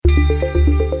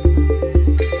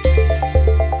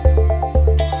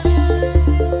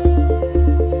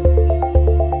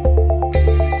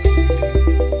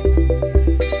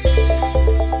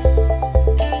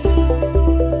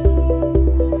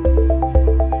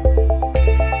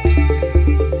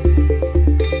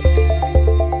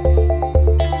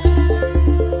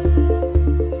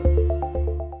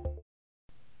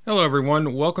Hello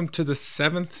everyone, welcome to the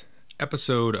 7th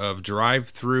episode of Drive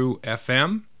Through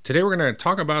FM. Today we're going to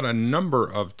talk about a number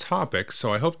of topics,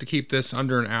 so I hope to keep this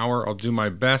under an hour. I'll do my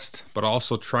best, but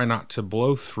also try not to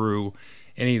blow through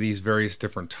any of these various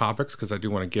different topics because I do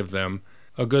want to give them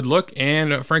a good look.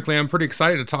 And frankly, I'm pretty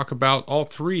excited to talk about all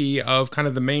three of kind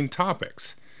of the main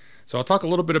topics. So I'll talk a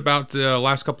little bit about the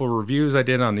last couple of reviews I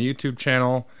did on the YouTube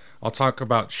channel. I'll talk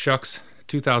about Shucks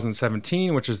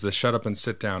 2017, which is the Shut Up and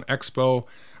Sit Down Expo.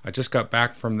 I just got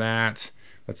back from that,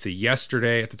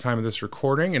 yesterday at the time of this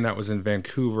recording, and that was in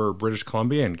Vancouver, British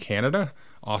Columbia in Canada.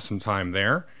 Awesome time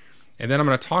there. And then I'm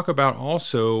going to talk about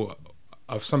also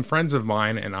of some friends of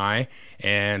mine and I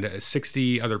and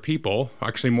 60 other people,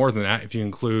 actually more than that if you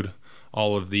include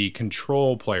all of the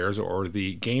control players or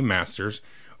the game masters.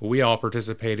 We all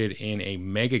participated in a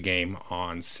mega game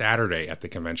on Saturday at the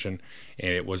convention,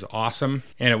 and it was awesome.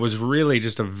 And it was really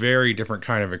just a very different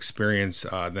kind of experience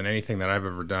than anything that I've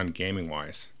ever done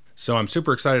gaming-wise. So I'm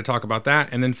super excited to talk about that.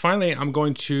 And then finally, I'm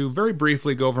going to very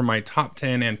briefly go over my top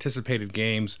 10 anticipated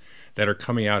games that are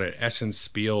coming out at Essen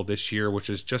Spiel this year, which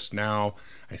is just now,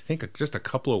 I think, just a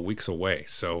couple of weeks away.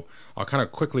 So I'll kind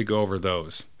of quickly go over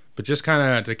those. But just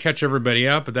kind of to catch everybody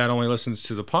up that only listens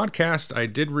to the podcast, I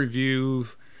did review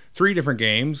 3 different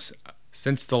games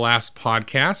since the last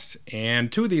podcast,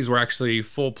 and 2 of these were actually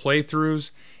full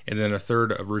playthroughs, and then a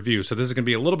third a review. So this is going to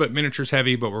be a little bit miniatures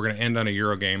heavy, but we're going to end on a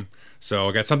Euro game. So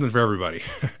I got something for everybody.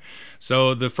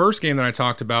 So the first game that I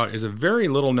talked about is a very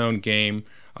little known game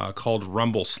called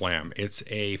Rumble Slam. It's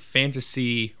a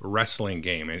fantasy wrestling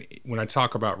game. And when I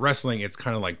talk about wrestling, it's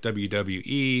kind of like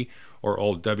WWE or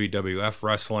old WWF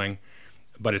wrestling,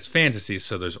 but it's fantasy.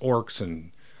 So there's orcs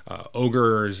and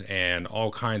ogres and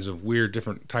all kinds of weird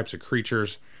different types of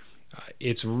creatures.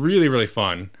 It's really, really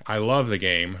fun. I love the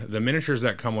game. The miniatures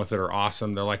that come with it are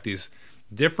awesome. They're like these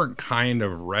different kind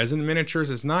of resin miniatures.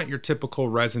 It's not your typical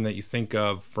resin that you think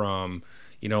of from,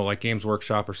 like Games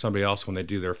Workshop or somebody else when they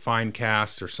do their fine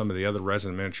cast or some of the other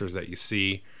resin miniatures that you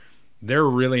see. They're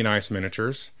really nice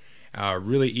miniatures.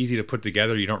 Really easy to put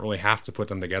together. You don't really have to put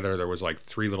them together. There was like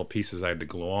 3 little pieces I had to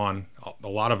glue on. A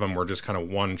lot of them were just kind of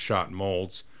one-shot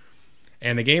molds.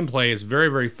 And the gameplay is very,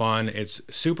 very fun. It's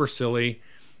super silly.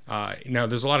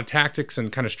 There's a lot of tactics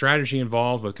and kind of strategy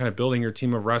involved with kind of building your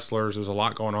team of wrestlers. There's a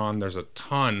lot going on. There's a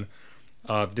ton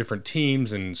of different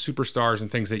teams and superstars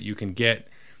and things that you can get.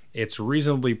 It's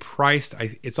reasonably priced.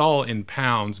 It's all in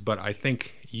pounds, but I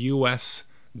think US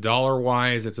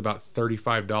dollar-wise, it's about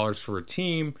 $35 for a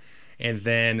team. And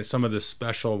then some of the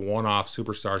special one-off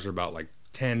superstars are about like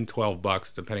 $10,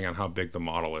 $12, depending on how big the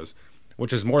model is,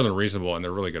 which is more than reasonable, and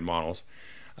they're really good models.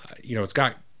 It's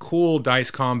got cool dice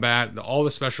combat. All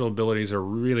the special abilities are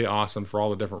really awesome for all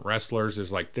the different wrestlers.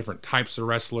 There's like different types of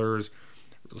wrestlers,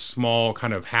 small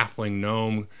kind of halfling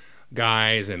gnome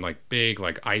guys, and like big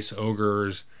like ice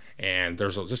ogres. And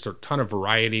there's just a ton of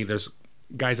variety. There's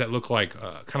guys that look like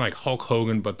kind of like Hulk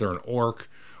Hogan, but they're an orc,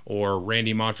 or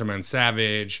Randy Macho Man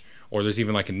Savage, or there's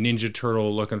even like a Ninja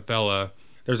Turtle looking fella.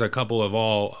 There's a couple of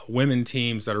all women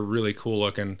teams that are really cool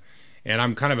looking. And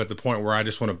I'm kind of at the point where I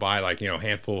just want to buy like, a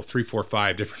handful of 3, 4,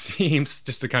 5 different teams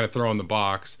just to kind of throw in the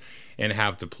box and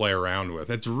have to play around with.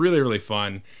 It's really, really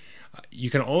fun. You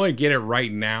can only get it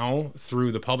right now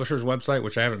through the publisher's website,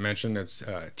 which I haven't mentioned. It's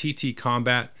TT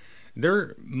Combat.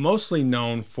 They're mostly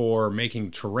known for making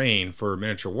terrain for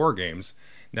miniature war games.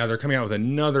 Now they're coming out with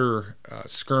another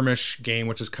skirmish game,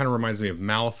 which kind of reminds me of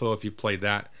Malifaux, if you've played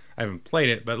that. I haven't played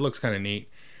it, but it looks kind of neat.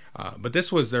 But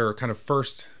this was their kind of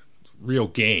first real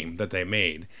game that they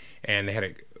made, and they had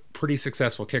a pretty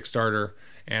successful Kickstarter.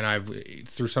 And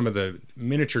through some of the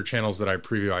miniature channels that I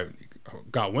preview, I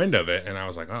got wind of it, and I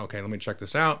was like, oh, okay, let me check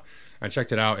this out. I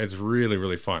checked it out. It's really,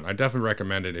 really fun. I definitely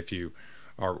recommend it if you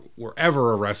were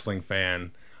ever a wrestling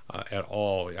fan at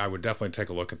all. I would definitely take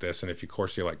a look at this, and if, of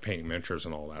course, you like painting miniatures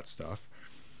and all that stuff.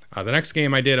 The next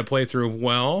game I did a playthrough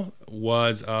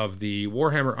was of the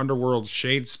Warhammer Underworld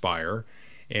Shadespire.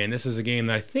 And this is a game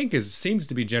that I think seems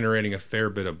to be generating a fair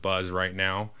bit of buzz right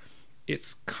now.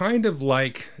 It's kind of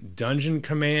like Dungeon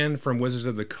Command from Wizards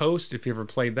of the Coast, if you ever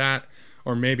played that.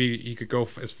 Or maybe you could go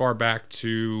as far back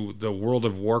to the World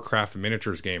of Warcraft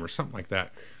miniatures game or something like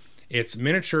that. It's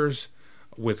miniatures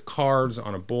with cards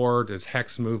on a board. There's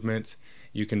hex movement.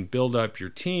 You can build up your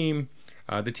team.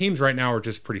 The teams right now are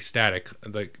just pretty static.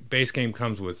 The base game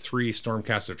comes with 3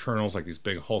 Stormcast Eternals, like these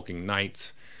big hulking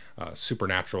knights.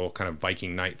 Supernatural kind of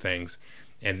Viking knight things,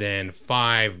 and then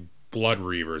 5 Blood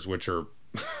Reavers, which are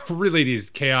really these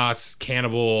chaos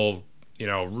cannibal,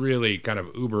 really kind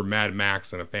of uber Mad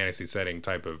Max in a fantasy setting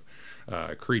type of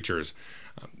creatures.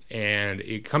 And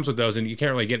it comes with those, and you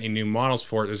can't really get any new models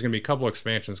for it. There's going to be a couple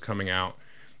expansions coming out,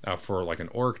 for like an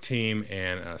orc team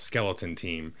and a skeleton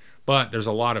team. But there's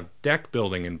a lot of deck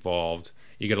building involved.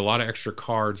 You get a lot of extra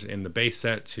cards in the base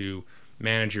set to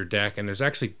manage your deck, and there's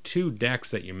actually 2 decks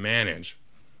that you manage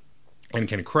and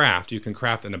can craft. You can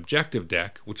craft an objective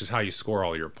deck, which is how you score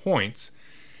all your points,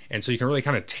 and so you can really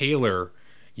kind of tailor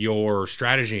your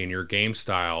strategy and your game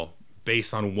style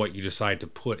based on what you decide to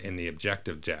put in the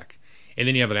objective deck. And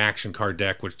then you have an action card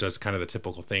deck, which does kind of the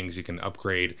typical things. You can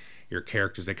upgrade your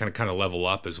characters. They kind of level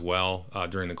up as well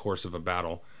during the course of a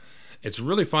battle. It's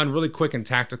really fun, really quick and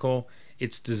tactical.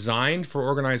 It's designed for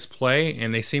organized play,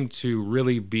 and they seem to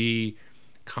really be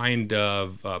kind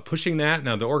of pushing that.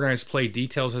 Now, the organized play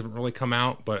details haven't really come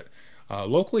out, but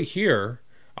locally here,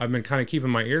 I've been kind of keeping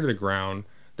my ear to the ground.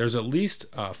 There's at least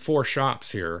 4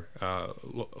 shops here,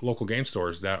 local game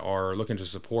stores, that are looking to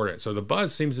support it. So the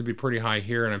buzz seems to be pretty high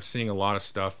here, and I'm seeing a lot of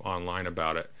stuff online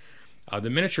about it. The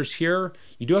miniatures here,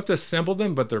 you do have to assemble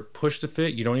them, but they're push to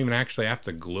fit. You don't even actually have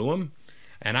to glue them.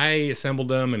 And I assembled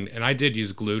them, and I did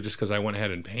use glue just because I went ahead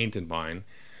and painted mine.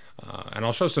 And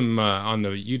I'll show some on the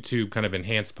YouTube kind of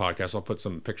enhanced podcast. I'll put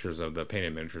some pictures of the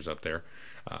painted miniatures up there.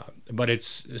 But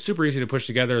it's super easy to push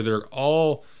together. They're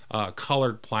all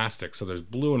colored plastic. So there's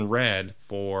blue and red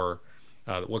for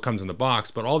what comes in the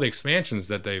box. But all the expansions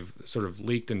that they've sort of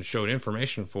leaked and showed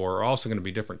information for are also going to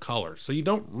be different colors. So you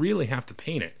don't really have to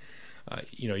paint it.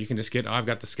 You can just I've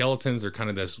got the skeletons. They're kind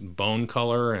of this bone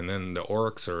color. And then the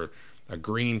orcs are a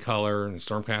green color. And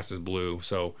Stormcast is blue.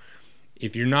 So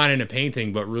if you're not into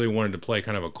painting but really wanted to play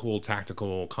kind of a cool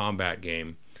tactical combat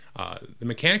game, the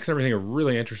mechanics and everything are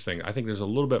really interesting. I think there's a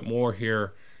little bit more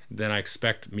here than I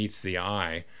expect meets the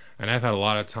eye, and I've had a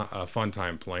lot of fun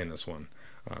time playing this one,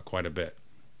 quite a bit.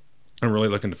 I'm really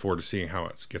looking forward to seeing how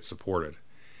it gets supported.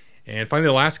 And finally,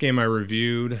 the last game I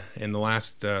reviewed in the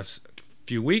last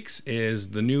few weeks is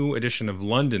the new edition of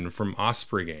London from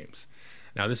Osprey Games.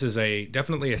 Now, this is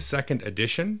definitely a second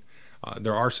edition.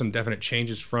 There are some definite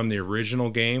changes from the original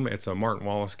game. It's a Martin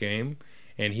Wallace game,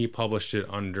 and he published it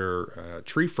under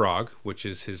Tree Frog, which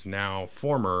is his now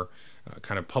former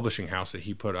kind of publishing house that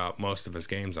he put out most of his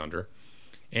games under.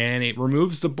 And it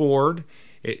removes the board.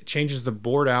 It changes the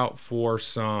board out for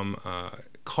some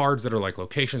cards that are like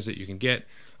locations that you can get.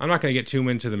 I'm not going to get too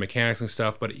into the mechanics and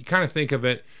stuff, but you kind of think of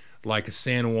it like a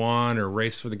San Juan or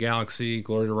Race for the Galaxy,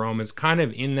 Glory to Rome. It's kind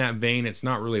of in that vein. It's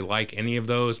not really like any of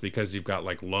those because you've got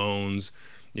like loans,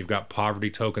 you've got poverty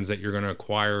tokens that you're going to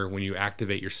acquire when you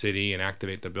activate your city and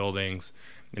activate the buildings,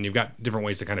 and you've got different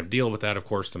ways to kind of deal with that, of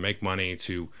course, to make money,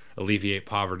 to alleviate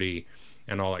poverty,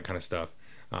 and all that kind of stuff.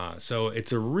 So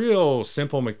it's a real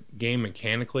simple game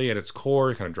mechanically at its core.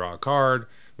 You kind of draw a card,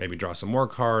 maybe draw some more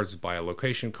cards, buy a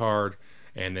location card,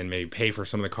 and then maybe pay for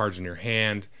some of the cards in your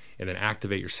hand, and then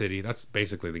activate your city. That's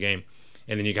basically the game.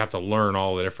 And then you have to learn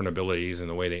all the different abilities and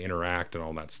the way they interact and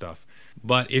all that stuff.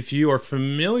 But if you are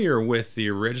familiar with the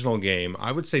original game,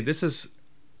 I would say this is,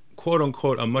 quote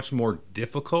unquote, a much more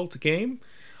difficult game.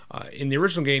 In the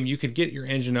original game, you could get your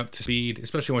engine up to speed,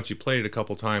 especially once you played it a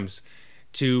couple times,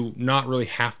 to not really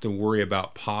have to worry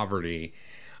about poverty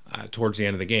towards the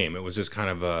end of the game. It was just kind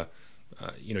of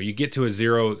you get to a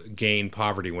 0 gain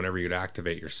poverty whenever you'd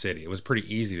activate your city. It was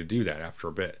pretty easy to do that after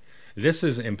a bit. This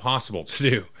is impossible to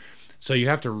do. So you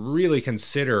have to really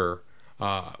consider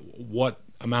what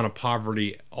amount of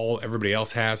poverty everybody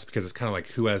else has, because it's kind of like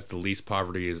who has the least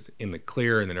poverty is in the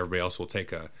clear, and then everybody else will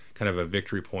take a kind of a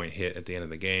victory point hit at the end of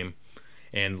the game.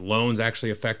 And loans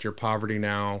actually affect your poverty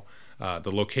now.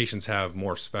 The locations have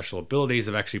more special abilities.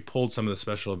 I've actually pulled some of the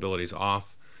special abilities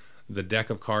off the deck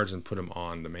of cards and put them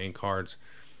on the main cards.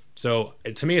 So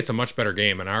to me, it's a much better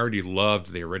game, and I already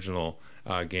loved the original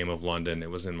game of London.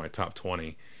 It was in my top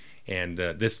 20, and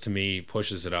this to me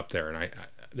pushes it up there. And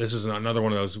this is another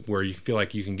one of those where you feel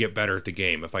like you can get better at the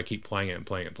game. If I keep playing it and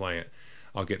playing it and playing it,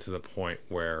 I'll get to the point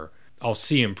where I'll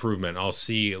see improvement. I'll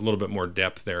see a little bit more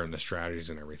depth there in the strategies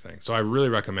and everything. So I really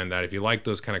recommend that. If you like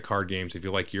those kind of card games, if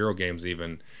you like Euro games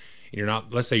even, you're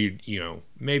not, let's say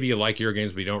maybe you like Euro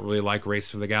games but you don't really like Race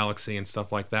for the Galaxy and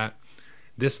stuff like that,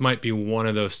 this might be one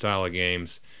of those style of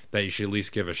games that you should at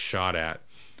least give a shot at,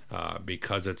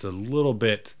 because it's a little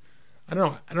bit, I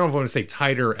don't know if I want to say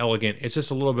tighter, elegant. It's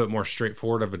just a little bit more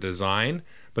straightforward of a design,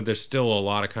 but there's still a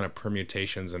lot of kind of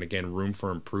permutations and, again, room for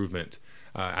improvement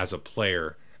as a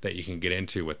player that you can get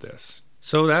into with this.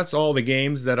 So that's all the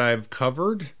games that I've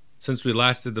covered since we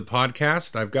last did the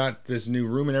podcast. I've got this new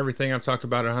room and everything. I've talked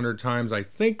about it 100 times. I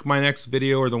think my next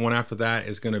video or the one after that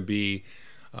is going to be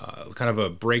kind of a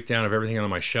breakdown of everything on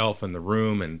my shelf in the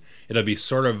room, and it'll be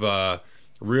sort of a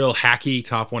real hacky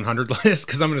top 100 list,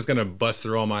 because I'm just going to bust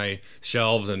through all my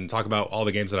shelves and talk about all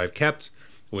the games that I've kept,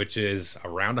 which is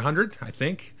around 100, I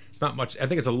think. It's not much. I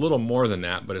think it's a little more than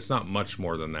that, but it's not much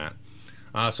more than that.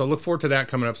 So look forward to that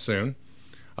coming up soon.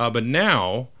 But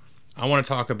now I want to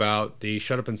talk about the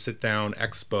Shut Up and Sit Down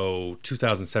Expo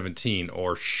 2017,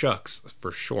 or SHUCks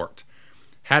for short.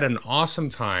 Had an awesome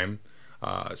time.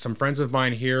 Some friends of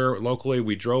mine here locally,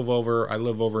 we drove over. I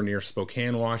live over near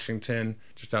Spokane, Washington,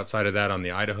 just outside of that on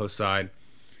the Idaho side.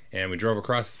 And we drove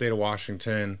across the state of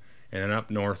Washington and then up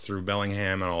north through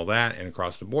Bellingham and all that and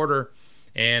across the border.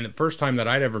 And the first time that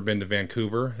I'd ever been to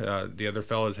Vancouver, the other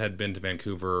fellas had been to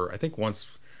Vancouver, I think once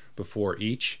before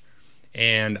each.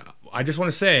 And I just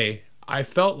want to say, I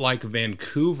felt like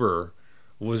Vancouver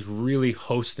was really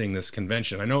hosting this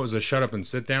convention. I know it was a shut up and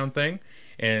sit down thing,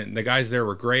 and the guys there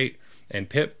were great. And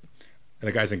Pip,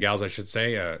 the guys and gals, I should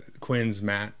say, Quins,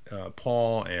 Matt,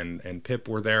 Paul, and Pip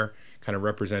were there, kind of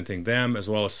representing them as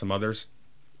well as some others.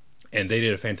 And they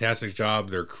did a fantastic job.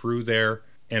 Their crew there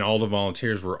and all the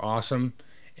volunteers were awesome.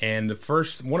 And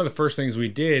one of the first things we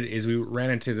did is we ran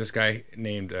into this guy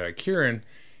named Kieran,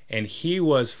 and he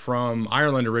was from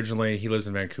Ireland originally. He lives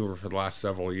in Vancouver for the last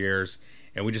several years,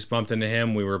 and we just bumped into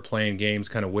him. We were playing games,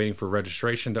 kind of waiting for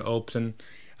registration to open.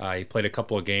 He played a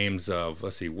couple of games of,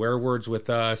 Werewords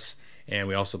with us, and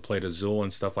we also played Azul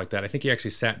and stuff like that. I think he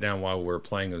actually sat down while we were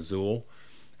playing Azul,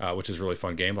 which is a really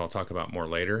fun game, but I'll talk about more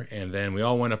later. And then we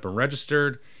all went up and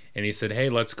registered, and he said, hey,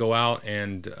 let's go out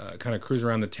and kind of cruise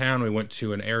around the town. We went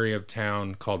to an area of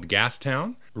town called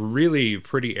Gastown. Really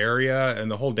pretty area, and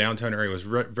the whole downtown area was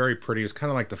very pretty. It was kind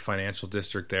of like the financial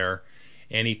district there.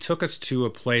 And he took us to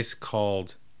a place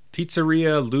called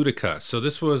Pizzeria Ludica. So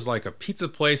this was like a pizza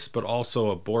place, but also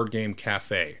a board game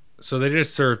cafe. So they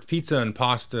just served pizza and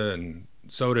pasta and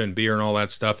soda and beer and all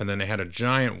that stuff. And then they had a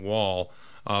giant wall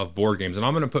of board games. And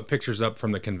I'm going to put pictures up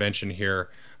from the convention here,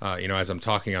 as I'm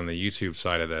talking on the YouTube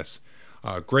side of this.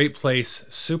 Great place,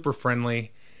 super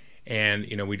friendly. And,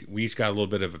 we each got a little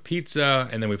bit of a pizza,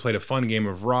 and then we played a fun game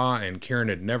of Raw, and Kieran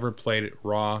had never played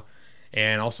Raw.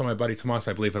 And also my buddy Tomas,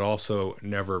 I believe, had also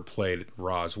never played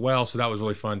Raw as well. So that was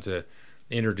really fun to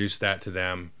introduce that to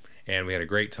them. And we had a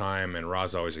great time. And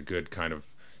Raw's always a good kind of,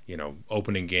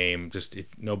 opening game. Just if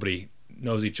nobody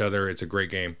knows each other, it's a great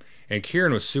game. And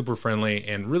Kieran was super friendly.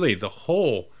 And really the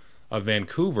whole of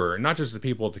Vancouver, not just the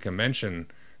people at the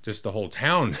convention, just the whole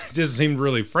town just seemed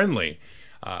really friendly.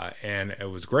 And it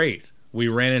was great. We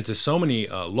ran into so many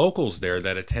locals there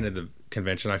that attended the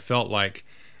convention. I felt like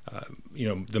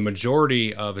the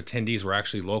majority of attendees were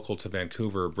actually local to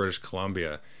Vancouver, British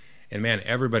Columbia. And man,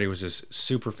 everybody was just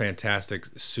super fantastic,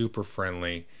 super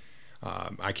friendly.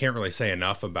 I can't really say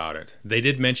enough about it. They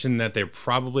did mention that they're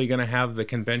probably going to have the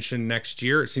convention next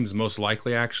year. It seems most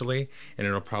likely, actually, and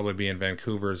it'll probably be in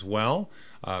Vancouver as well,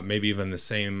 maybe even the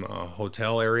same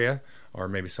hotel area or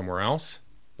maybe somewhere else.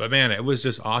 But man, it was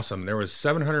just awesome. There was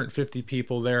 750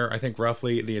 people there, I think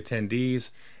roughly, the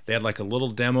attendees. They had like a little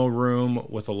demo room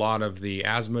with a lot of the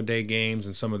Asmodee games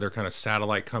and some of their kind of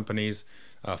satellite companies,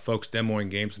 folks demoing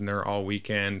games in there all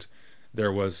weekend.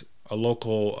 There was a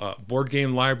local board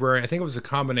game library. I think it was a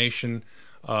combination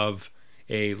of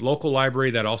a local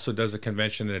library that also does a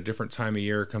convention at a different time of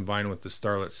year, combined with the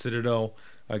Starlit Citadel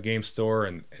game store,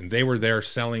 and they were there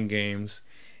selling games.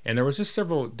 And there was just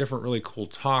several different really cool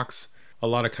talks, a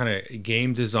lot of kind of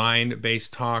game design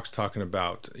based talks, talking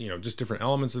about, just different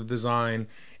elements of design.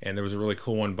 And there was a really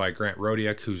cool one by Grant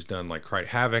Rodiak, who's done like Crite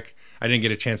Havoc. I didn't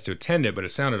get a chance to attend it, but it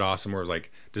sounded awesome, where it was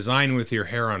like design with your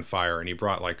hair on fire. And he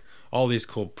brought like all these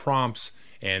cool prompts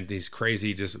and these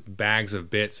crazy just bags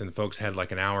of bits, and folks had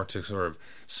like an hour to sort of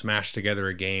smash together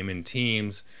a game in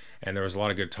teams. And there was a lot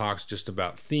of good talks just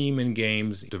about theme in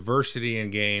games, diversity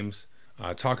in games,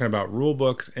 talking about rule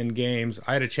books and games.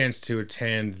 I had a chance to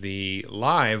attend the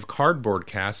live cardboard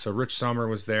cast. So Rich Sommer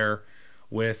was there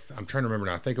with, I'm trying to remember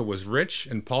now, I think it was Rich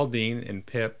and Paul Dean and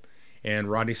Pip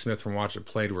and Rodney Smith from Watch It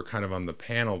Played were kind of on the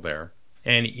panel there.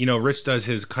 And, Rich does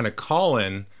his kind of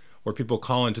call-in where people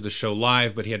call into the show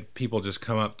live, but he had people just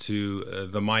come up to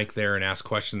the mic there and ask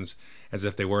questions as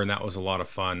if they were, and that was a lot of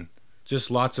fun. Just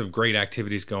lots of great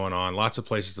activities going on, lots of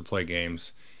places to play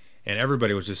games. And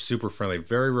everybody was just super friendly,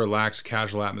 very relaxed,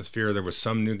 casual atmosphere. There was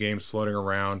some new games floating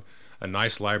around, a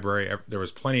nice library. There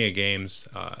was plenty of games.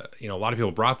 A lot of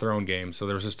people brought their own games, so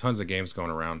there was just tons of games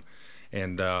going around.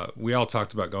 And we all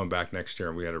talked about going back next year,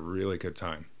 and we had a really good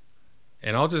time.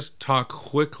 And I'll just talk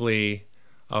quickly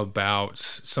about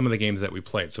some of the games that we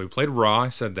played. So we played Raw, I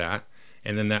said that.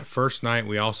 And then that first night,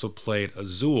 we also played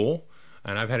Azul.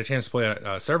 And I've had a chance to play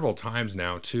it several times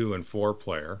now, 2 and 4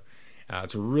 player.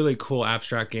 It's a really cool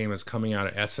abstract game that's coming out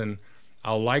of Essen.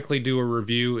 I'll likely do a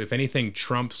review. If anything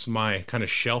trumps my kind of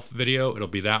shelf video, it'll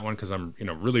be that one, because I'm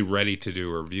really ready to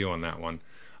do a review on that one.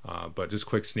 But just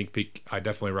quick sneak peek, I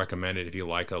definitely recommend it if you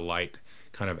like a light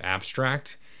kind of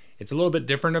abstract. It's a little bit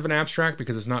different of an abstract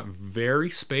because it's not very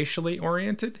spatially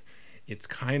oriented. It's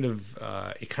kind of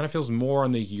it kind of feels more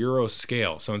on the Euro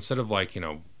scale. So instead of like,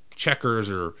 checkers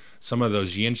or some of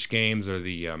those Yinch games or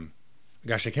the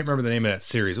gosh, I can't remember the name of that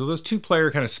series. Well, those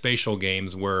two-player kind of spatial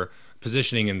games where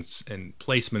positioning and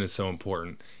placement is so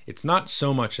important. It's not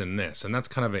so much in this, and that's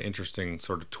kind of an interesting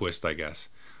sort of twist, I guess,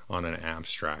 on an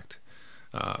abstract.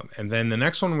 And then the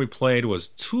next one we played was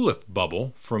Tulip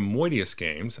Bubble from Moidius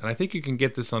Games, and I think you can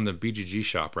get this on the BGG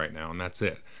shop right now, and that's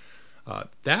it.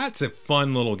 That's a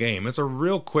fun little game. It's a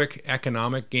real quick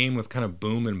economic game with kind of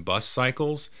boom and bust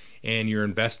cycles, and you're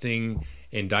investing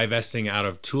and divesting out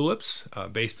of tulips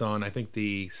based on, I think,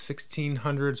 the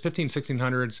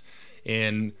 1600s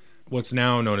in what's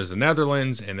now known as the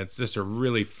Netherlands, and it's just a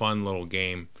really fun little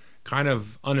game. Kind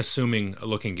of unassuming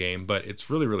looking game, but it's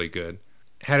really, really good.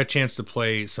 Had a chance to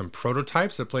play some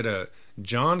prototypes. I played a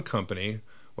John Company,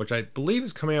 which I believe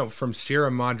is coming out from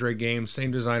Sierra Madre Games,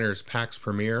 same designer as Pax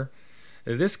Premier.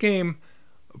 This game,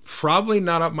 probably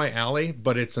not up my alley,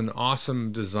 but it's an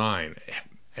awesome design.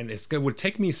 And it would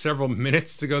take me several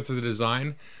minutes to go through the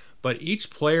design, but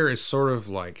each player is sort of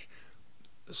like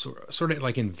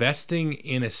investing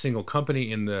in a single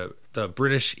company, in the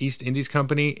British East Indies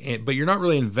Company, but you're not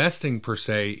really investing per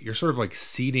se. You're sort of like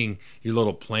seeding your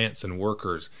little plants and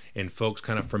workers and folks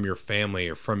kind of from your family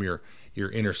or from your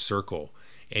inner circle.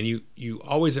 And you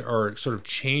always are sort of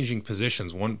changing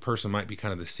positions. One person might be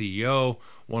kind of the CEO,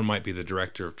 one might be the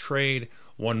director of trade,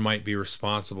 one might be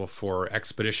responsible for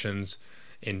expeditions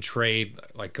in trade,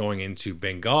 like going into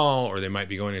Bengal, or they might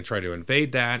be going to try to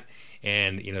invade that.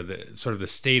 And the sort of the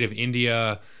state of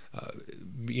India,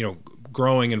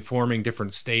 growing and forming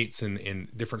different states and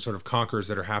different sort of conquers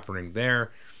that are happening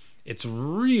there. It's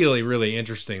really, really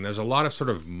interesting. There's a lot of sort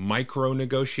of micro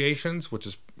negotiations, which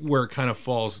is where it kind of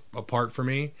falls apart for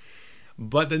me.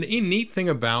 But the neat thing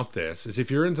about this is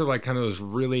if you're into like kind of those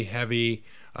really heavy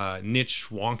niche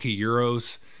wonky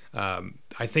Euros,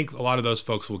 I think a lot of those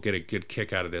folks will get a good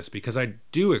kick out of this, because I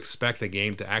do expect the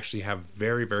game to actually have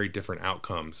very, very different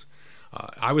outcomes.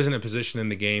 I was in a position in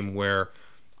the game where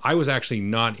I was actually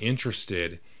not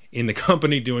interested in the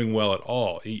company doing well at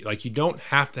all. Like, you don't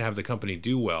have to have the company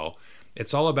do well.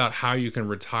 It's all about how you can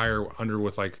retire under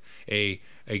with like a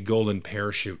golden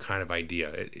parachute kind of idea.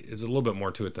 It's a little bit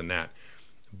more to it than that.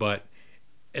 But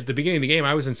at the beginning of the game,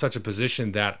 I was in such a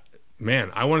position that,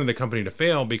 man, I wanted the company to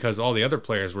fail because all the other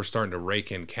players were starting to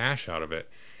rake in cash out of it.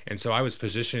 And so I was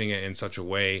positioning it in such a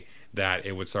way that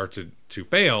it would start to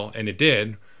fail, and it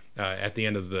did. At the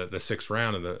end of the sixth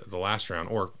round of the last round,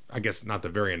 or I guess not the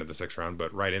very end of the sixth round,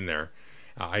 but right in there,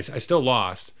 I still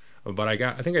lost, but I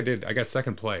got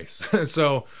second place.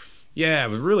 So yeah, it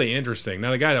was really interesting.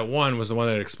 Now the guy that won was the one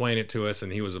that explained it to us,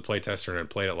 and he was a playtester and had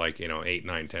played it like 8,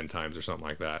 9, 10 times or something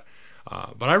like that.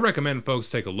 But I recommend folks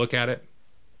take a look at it.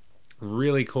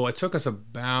 Really cool. It took us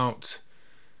about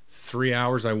 3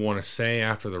 hours, I want to say,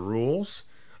 after the rules,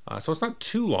 so it's not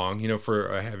too long, for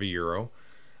a heavy Euro.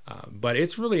 But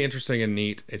it's really interesting and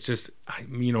neat. It's just,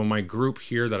 my group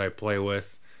here that I play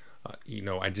with,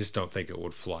 I just don't think it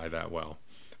would fly that well.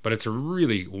 But it's a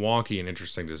really wonky and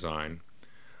interesting design.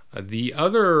 The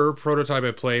other prototype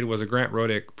I played was a Grant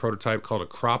Rodick prototype called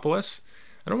Acropolis.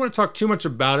 I don't want to talk too much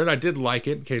about it. I did like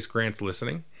it, in case Grant's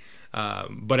listening.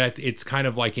 But it's kind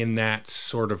of like in that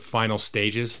sort of final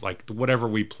stages. Like, whatever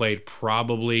we played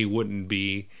probably wouldn't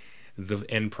be the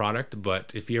end product,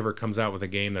 but if he ever comes out with a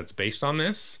game that's based on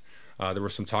this, there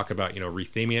was some talk about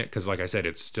retheming it, because like I said,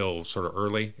 it's still sort of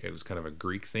early. It was kind of a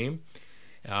Greek theme,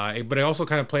 but it also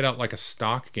kind of played out like a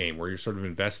stock game where you're sort of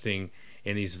investing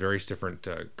in these various different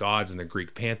gods in the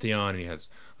Greek pantheon, and you had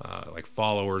like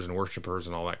followers and worshipers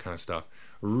and all that kind of stuff.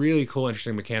 Really cool,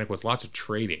 interesting mechanic with lots of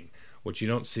trading, which you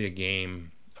don't see a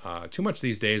game too much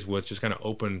these days, with just kind of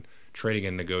open trading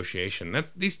and negotiation.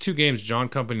 These two games, John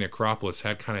Company and Acropolis,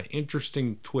 had kind of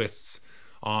interesting twists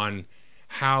on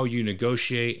how you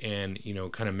negotiate and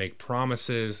kind of make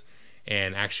promises,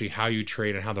 and actually how you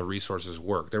trade and how the resources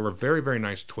work. There were very, very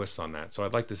nice twists on that. So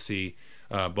I'd like to see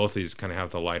both of these kind of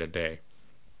have the light of day.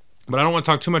 But I don't want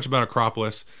to talk too much about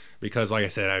Acropolis, because like I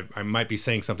said, I might be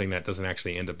saying something that doesn't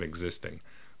actually end up existing.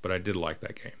 But I did like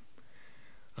that game.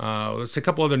 Let's see a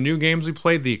couple other new games we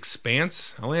played. The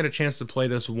Expanse. I only had a chance to play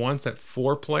this once at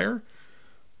 4-player.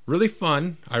 Really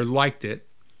fun. I liked it.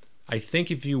 I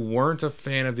think if you weren't a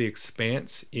fan of The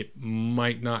Expanse, it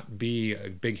might not be a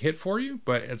big hit for you,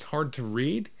 but it's hard to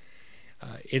read.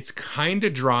 It's kind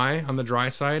of dry, on the dry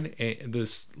side.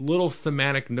 This little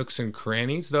thematic nooks and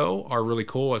crannies, though, are really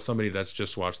cool as somebody that's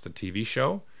just watched the TV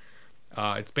show.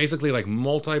 It's basically like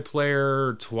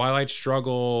multiplayer Twilight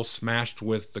Struggle smashed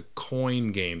with the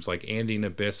coin games like Andean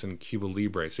Abyss and Cuba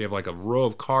Libre. So you have like a row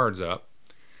of cards up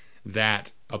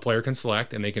that a player can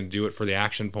select, and they can do it for the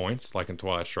action points like in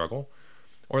Twilight Struggle,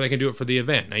 or they can do it for the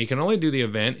event. Now you can only do the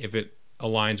event if it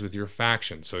aligns with your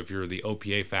faction. So if you're the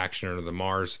OPA faction or the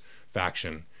Mars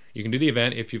faction, you can do the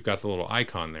event if you've got the little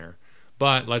icon there.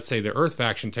 But let's say the Earth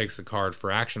faction takes the card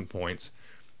for action points,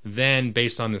 then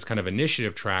based on this kind of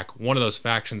initiative track, one of those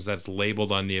factions that's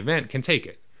labeled on the event can take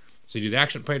it. So you do the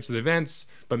action points of the events,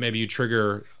 but maybe you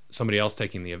trigger somebody else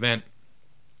taking the event.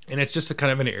 And it's just a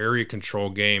kind of an area control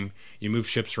game. You move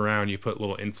ships around, you put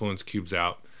little influence cubes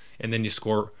out, and then you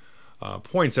score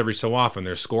points every so often.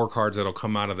 There's scorecards that'll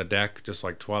come out of the deck, just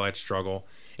like Twilight Struggle,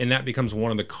 and that becomes one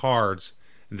of the cards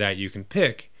that you can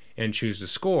pick and choose to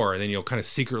score. And then you'll kind of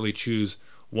secretly choose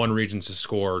one region to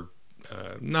score,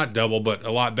 not double, but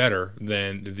a lot better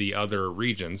than the other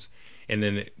regions. And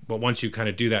then, but once you kind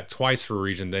of do that twice for a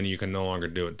region, then you can no longer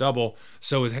do it double.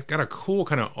 So it's got a cool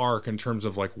kind of arc in terms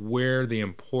of like where the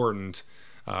important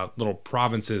little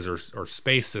provinces or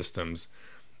space systems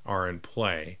are in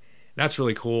play. That's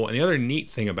really cool. And the other neat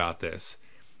thing about this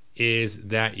is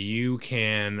that you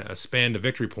can spend a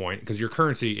victory point, because your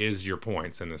currency is your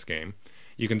points in this game.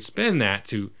 You can spend that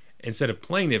to, instead of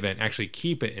playing the event, actually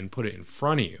keep it and put it in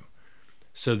front of you.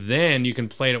 So then you can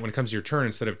play it when it comes to your turn.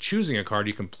 Instead of choosing a card,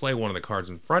 you can play one of the cards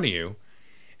in front of you.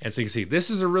 And so you can see, this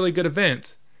is a really good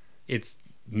event. It's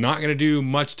not going to do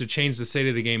much to change the state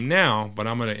of the game now, but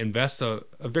I'm going to invest a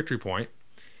victory point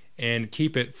and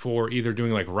keep it for either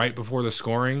doing like right before the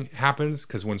scoring happens,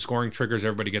 because when scoring triggers,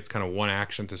 everybody gets kind of one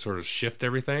action to sort of shift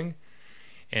everything.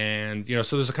 And, you know,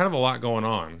 so there's a kind of a lot going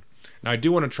on. Now, I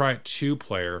do want to try it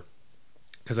 2-player,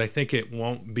 because I think it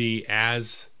won't be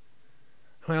as,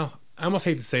 well, I almost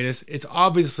hate to say this, it's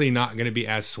obviously not going to be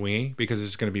as swingy, because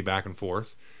it's going to be back and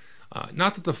forth.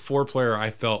 Not that the 4-player I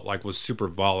felt like was super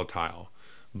volatile,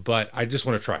 but I just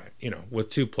want to try it, you know, with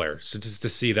 2 players. So just to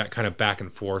see that kind of back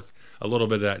and forth, a little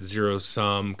bit of that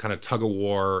zero-sum kind of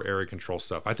tug-of-war area control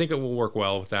stuff. I think it will work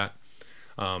well with that.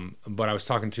 But I was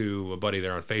talking to a buddy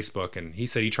there on Facebook, and he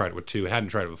said he tried it with 2, hadn't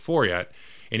tried it with 4 yet,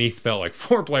 and he felt like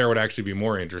 4-player would actually be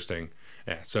more interesting.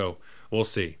 Yeah, so we'll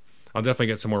see. I'll definitely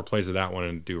get some more plays of that one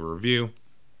and do a review.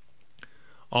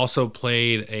 Also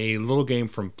played a little game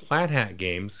from Plaid Hat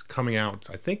Games coming out,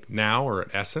 I think now or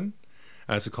at Essen.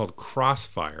 It's called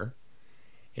Crossfire.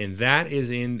 And that is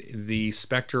in the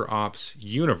Spectre Ops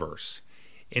universe.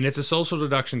 And it's a social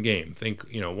deduction game. Think,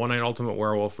 you know, One Night Ultimate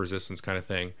Werewolf Resistance kind of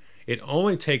thing. It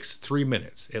only takes 3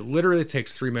 minutes. It literally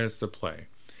takes 3 minutes to play.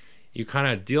 You kind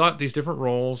of deal out these different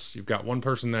roles. You've got one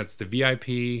person that's the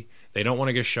VIP. They don't want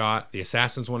to get shot. The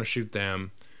assassins want to shoot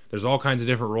them. There's all kinds of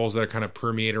different roles that are kind of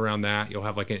permeate around that. You'll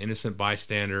have like an innocent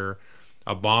bystander,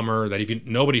 a bomber that if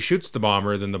nobody shoots the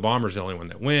bomber, then the bomber's the only one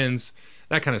that wins,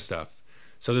 that kind of stuff.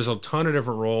 So there's a ton of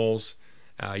different roles.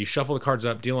 You shuffle the cards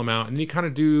up, deal them out, and then you kind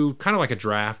of do kind of like a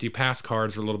draft. You pass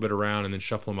cards a little bit around and then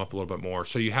shuffle them up a little bit more.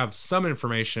 So you have some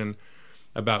information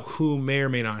about who may or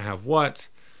may not have what,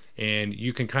 and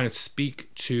you can kind of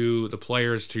speak to the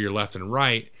players to your left and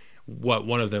right what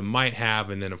one of them might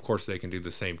have, and then of course they can do the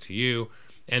same to you.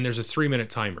 And there's a 3-minute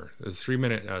timer. There's a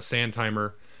 3-minute sand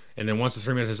timer, and then once the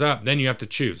 3 minutes is up, then you have to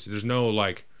choose. There's no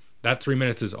like, that 3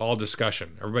 minutes is all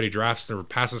discussion. Everybody drafts or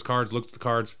passes cards, looks at the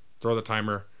cards, throw the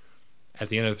timer. At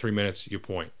the end of the 3 minutes, you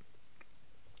point.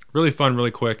 Really fun,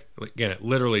 really quick. Again, it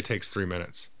literally takes 3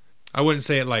 minutes. I wouldn't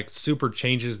say it like super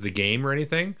changes the game or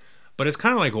anything, but it's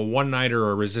kind of like a one-nighter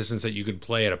or a Resistance that you could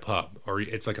play at a pub, or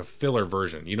it's like a filler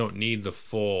version. You don't need the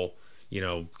full,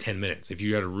 10 minutes. If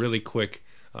you had a really quick,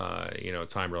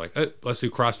 timer, like, oh, let's do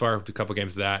Crossfire, do a couple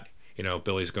games of that.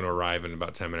 Billy's going to arrive in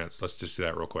about 10 minutes. Let's just do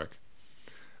that real quick.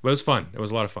 But it was fun. It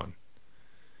was a lot of fun.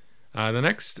 The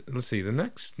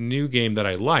next new game that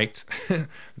I liked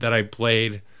that I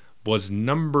played was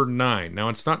Number 9. Now,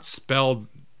 it's not spelled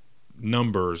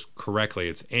numbers correctly.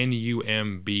 It's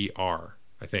Numbr,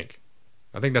 I think.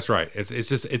 I think that's right.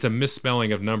 It's a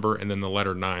misspelling of number, and then the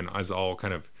letter 9 as all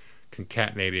kind of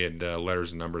concatenated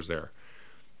letters and numbers there.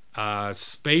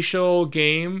 Spatial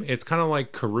game. It's kind of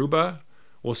like Karuba.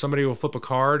 Well, somebody will flip a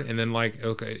card, and then like,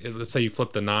 okay, let's say you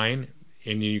flip the 9,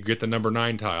 and you get the number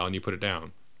 9 tile, and you put it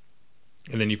down.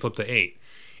 And then you flip the 8.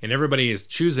 And everybody is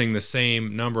choosing the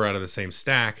same number out of the same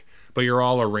stack, but you're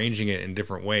all arranging it in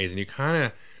different ways. And you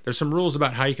there's some rules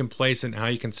about how you can place it and how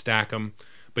you can stack them,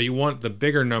 but you want the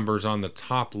bigger numbers on the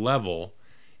top level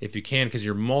if you can, because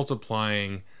you're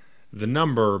multiplying the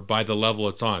number by the level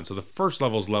it's on. So the first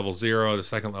level is level 0, the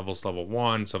second level is level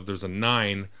 1. So if there's a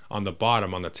 9 on the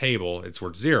bottom on the table, it's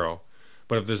worth 0.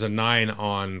 But if there's a 9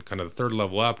 on kind of the third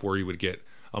level up, where you would get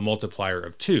a multiplier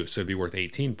of 2, so it'd be worth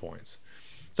 18 points.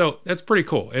 So that's pretty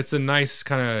cool. It's a nice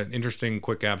kind of interesting,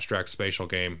 quick, abstract spatial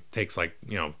game. Takes like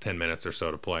 10 minutes or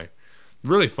so to play.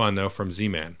 Really fun though, from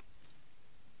Z-Man.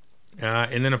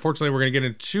 And then unfortunately, we're going to get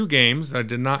into 2 games that I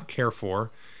did not care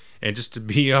for. And just to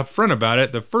be upfront about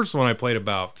it, the first one I played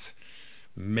about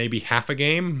maybe half a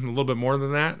game, a little bit more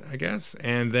than that, I guess.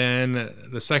 And then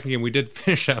the second game, we did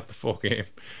finish out the full game.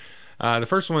 The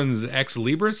first one's Ex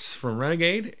Libris from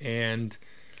Renegade, and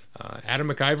Adam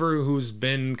McIver, who's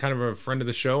been kind of a friend of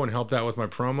the show and helped out with my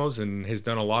promos and has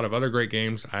done a lot of other great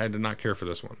games. I did not care for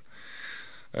this one.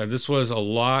 This was a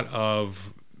lot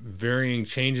of varying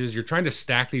changes. You're trying to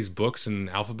stack these books and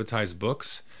alphabetize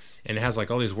books, and it has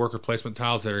like all these worker placement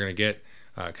tiles that are going to get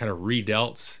kind of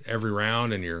redealt every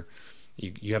round, and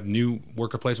you have new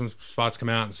worker placement spots come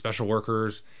out and special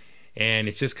workers. And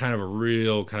it's just kind of a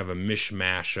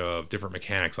mishmash of different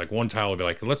mechanics. Like one tile will be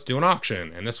like, let's do an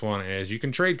auction. And this one is you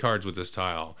can trade cards with this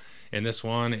tile. And this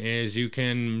one is you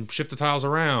can shift the tiles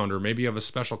around, or maybe you have a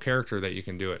special character that you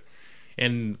can do it.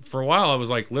 And for a while, I was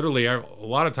like, literally, a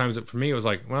lot of times for me, it was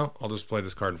like, well, I'll just play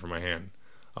this card from my hand.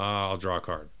 I'll draw a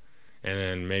card. And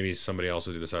then maybe somebody else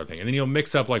will do this other thing. And then you'll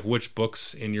mix up like which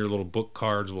books in your little book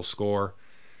cards will score.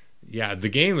 Yeah, the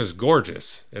game is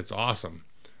gorgeous. It's awesome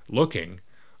looking.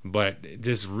 But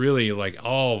just really, like,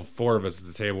 all 4 of us at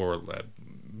the table were,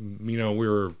 we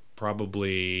were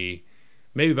probably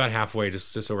maybe about halfway,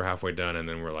 just over halfway done. And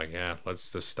then we're like, yeah,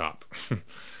 let's just stop.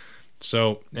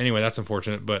 So anyway, that's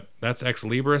unfortunate, but that's Ex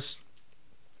Libris.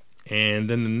 And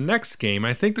then the next game,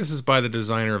 I think this is by the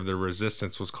designer of the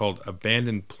Resistance, was called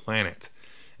Abandoned Planet.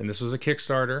 And this was a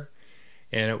Kickstarter,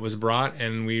 and it was brought,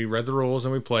 and we read the rules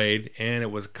and we played, and it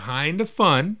was kind of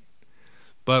fun.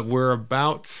 But we're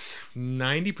about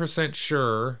 90%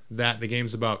 sure that the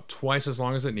game's about twice as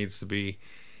long as it needs to be,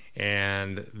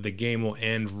 and the game will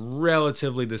end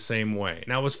relatively the same way.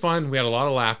 Now, it was fun. We had a lot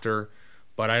of laughter,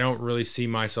 but I don't really see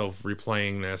myself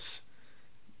replaying this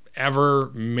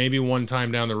ever. Maybe one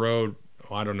time down the road.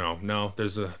 Oh, I don't know. No,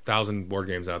 there's 1,000 board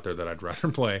games out there that I'd rather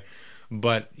play.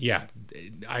 But yeah,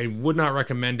 I would not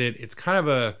recommend it. It's kind of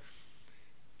a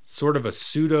sort of a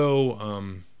pseudo...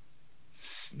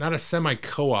 not a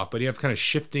semi-co-op, but you have kind of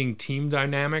shifting team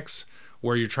dynamics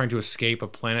where you're trying to escape a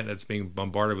planet that's being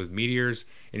bombarded with meteors,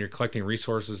 and you're collecting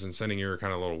resources and sending your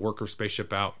kind of little worker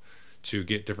spaceship out to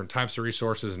get different types of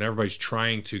resources, and everybody's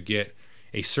trying to get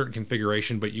a certain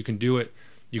configuration, but you can do it,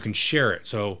 you can share it.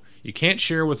 So you can't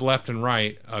share with left and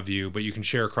right of you, but you can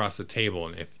share across the table.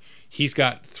 And if he's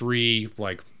got 3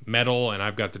 like metal and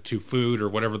I've got the 2 food or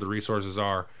whatever the resources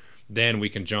are, then we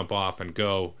can jump off and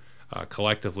go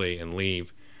collectively and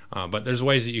leave. But there's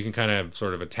ways that you can kind of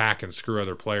sort of attack and screw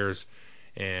other players.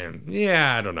 And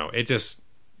yeah, I don't know.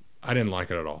 I didn't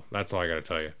like it at all. That's all I got to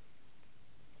tell you.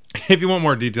 If you want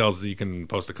more details, you can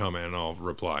post a comment and I'll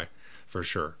reply for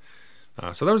sure.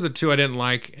 So those are the 2 I didn't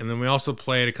like. And then we also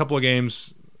played a couple of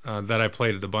games that I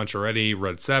played a bunch already.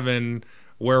 Red 7,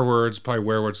 Werewords. Probably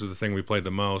Werewords was the thing we played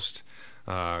the most.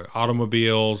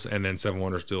 Automobiles, and then Seven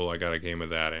Wonders Duel. I got a game of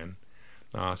that in.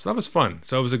 So that was fun.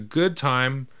 So it was a good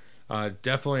time.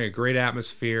 Definitely a great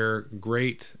atmosphere,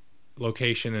 great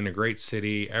location in a great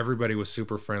city. Everybody was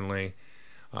super friendly.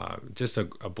 Just a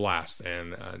blast,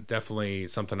 and definitely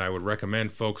something I would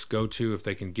recommend folks go to if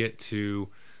they can get to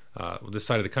this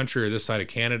side of the country or this side of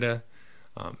Canada.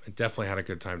 I definitely had a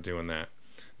good time doing that.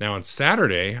 Now on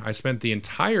Saturday, I spent the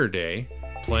entire day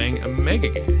playing a mega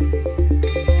game.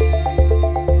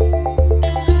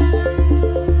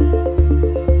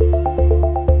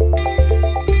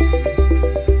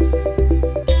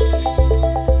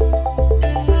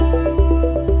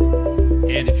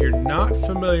 Not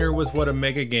familiar with what a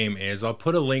mega game is, I'll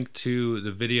put a link to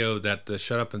the video that the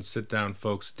Shut Up and Sit Down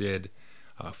folks did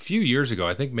a few years ago.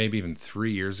 I think maybe even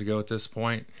 3 years ago at this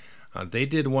point. They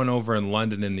did one over in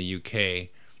London in the UK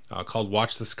called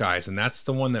Watch the Skies, and that's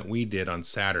the one that we did on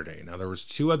Saturday. Now there was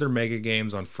 2 other mega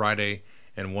games on Friday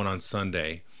and one on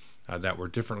Sunday that were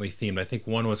differently themed. I think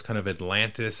one was kind of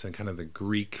Atlantis and kind of the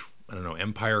Greek,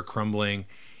 empire crumbling,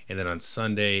 and then on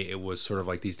Sunday it was sort of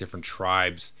like these different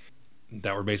tribes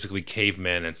that were basically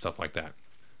cavemen and stuff like that.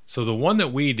 So the one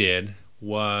that we did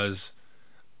was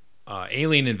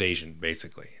alien invasion,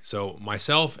 basically. So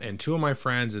myself and 2 of my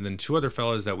friends and then 2 other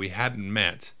fellas that we hadn't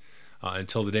met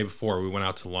until the day before, we went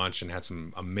out to lunch and had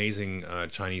some amazing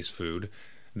Chinese food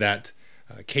that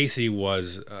Casey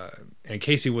was, and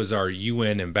Casey was our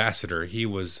UN ambassador. He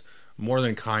was more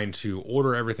than kind to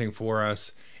order everything for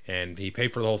us, and he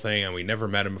paid for the whole thing, and we never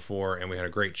met him before, and we had a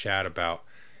great chat about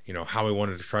how we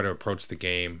wanted to try to approach the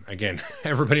game. Again,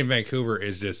 everybody in Vancouver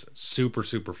is just super,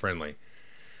 super friendly.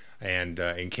 And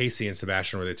Casey and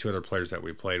Sebastian were the two other players that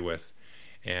we played with.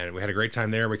 And we had a great time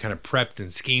there. We kind of prepped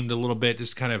and schemed a little bit,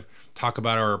 just kind of talk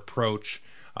about our approach.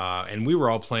 And we were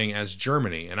all playing as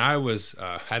Germany. And I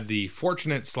had the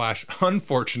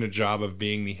fortunate/unfortunate job of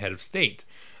being the head of state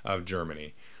of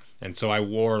Germany. And so I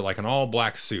wore like an all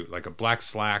black suit, like a black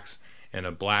slacks and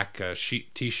a black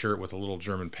t-shirt with a little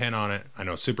German pen on it. I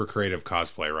know, super creative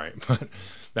cosplay, right? But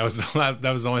that was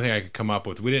the only thing I could come up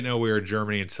with. We didn't know we were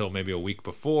Germany until maybe a week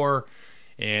before,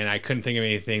 and I couldn't think of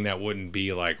anything that wouldn't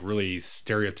be like really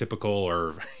stereotypical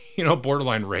or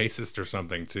borderline racist or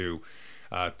something to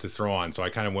throw on. So I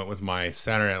kind of went with my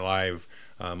Saturday Night Live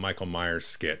Michael Myers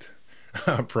skit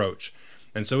approach,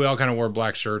 and so we all kind of wore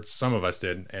black shirts. Some of us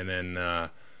did, and then.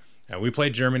 We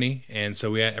played Germany, and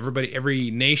so we had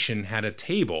every nation had a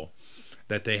table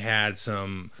that they had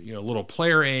some, little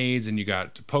player aids, and you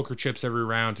got poker chips every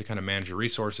round to kind of manage your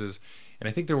resources. And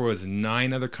I think there was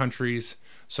 9 other countries.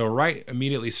 So right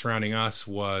immediately surrounding us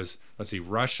was,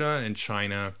 Russia and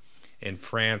China and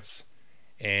France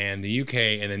and the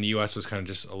UK, and then the US was kind of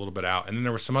just a little bit out. And then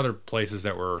there were some other places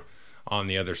that were on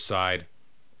the other side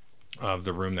of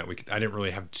the room that I didn't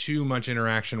really have too much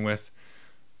interaction with.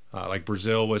 Like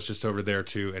Brazil was just over there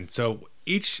too. And so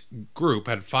each group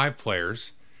had 5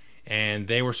 players, and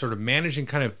they were sort of managing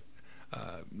kind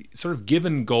of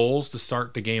given goals to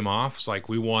start the game off. So like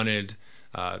we wanted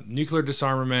nuclear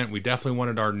disarmament. We definitely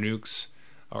wanted our nukes,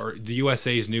 or the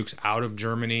USA's nukes, out of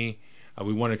Germany.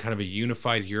 We wanted kind of a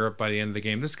unified Europe by the end of the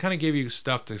game. This kind of gave you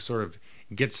stuff to sort of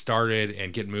get started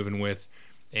and get moving with.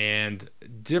 And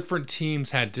different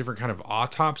teams had different kind of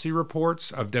autopsy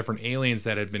reports of different aliens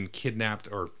that had been kidnapped,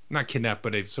 or not kidnapped,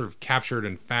 but they've sort of captured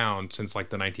and found since like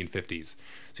the 1950s.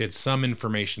 So you had some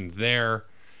information there.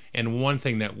 And one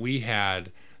thing that we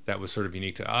had that was sort of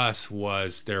unique to us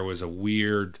was there was a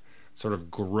weird sort of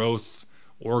growth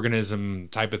organism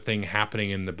type of thing happening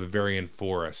in the Bavarian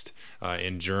forest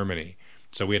in Germany.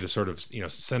 So we had to sort of,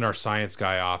 send our science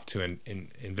guy off to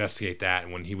investigate that,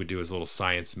 and when he would do his little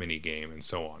science mini game and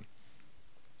so on.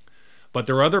 But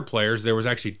there were other players. There was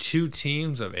actually 2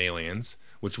 teams of aliens,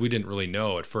 which we didn't really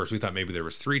know at first. We thought maybe there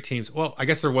was 3 teams. Well, I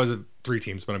guess there wasn't 3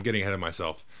 teams, but I'm getting ahead of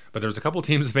myself. But there was a couple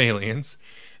teams of aliens.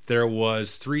 There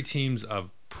was 3 teams of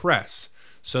press.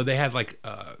 So they had like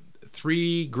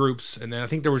 3 groups, and then I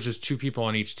think there was just 2 people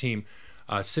on each team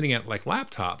sitting at like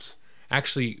laptops,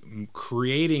 actually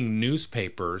creating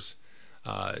newspapers,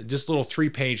 just little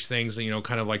 3-page things,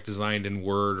 kind of like designed in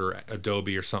Word or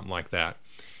Adobe or something like that.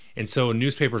 And so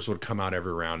newspapers would come out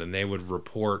every round, and they would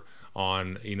report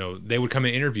on, they would come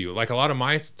and interview. Like a lot of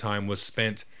my time was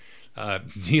spent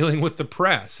dealing with the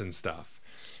press and stuff.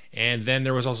 And then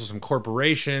there was also some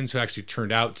corporations who actually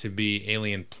turned out to be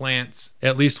alien plants.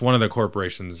 At least one of the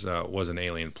corporations was an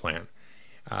alien plant.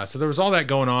 So there was all that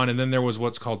going on, and then there was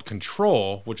what's called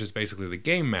control, which is basically the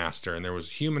game master, and there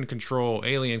was human control,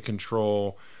 alien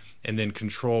control, and then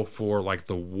control for like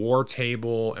the war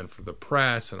table and for the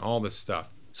press and all this stuff.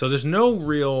 So there's no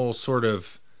real sort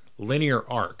of linear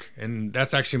arc, and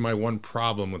that's actually my one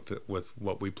problem with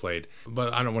what we played,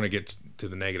 but I don't want to get to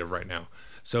the negative right now.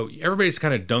 So everybody's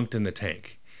kind of dunked in the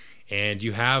tank, and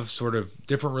you have sort of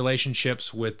different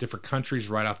relationships with different countries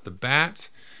right off the bat.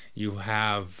 You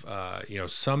have,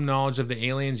 some knowledge of the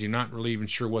aliens. You're not really even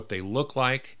sure what they look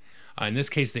like. In this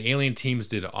case, the alien teams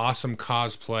did awesome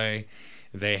cosplay.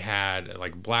 They had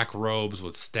like black robes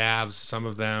with staves, some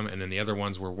of them, and then the other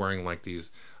ones were wearing like these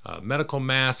medical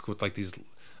masks with like these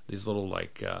little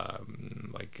like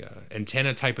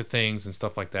antenna type of things and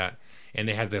stuff like that. And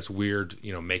they had this weird,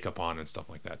 makeup on and stuff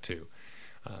like that too.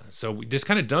 So we just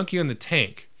kind of dunk you in the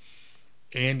tank.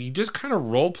 And you just kind of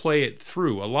role play it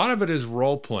through. A lot of it is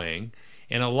role playing,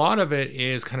 and a lot of it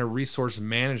is kind of resource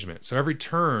management. So every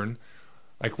turn,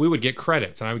 like we would get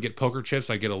credits, and I would get poker chips.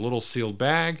 I'd get a little sealed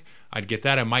bag. I'd get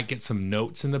that. I might get some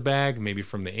notes in the bag, maybe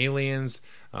from the aliens,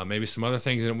 maybe some other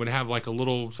things. And it would have like a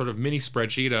little sort of mini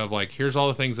spreadsheet of like, here's all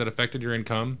the things that affected your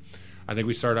income. I think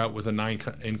we started out with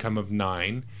a income of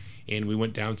 9, and we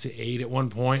went down to 8 at one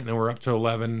point, and then we're up to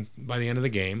 11 by the end of the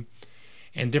game.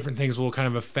 And different things will kind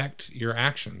of affect your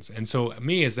actions. And so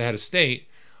me, as the head of state,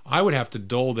 I would have to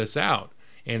dole this out.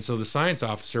 And so the science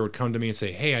officer would come to me and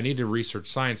say, hey, I need to research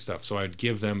science stuff. So I would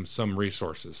give them some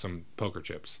resources, some poker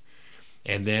chips.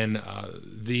 And then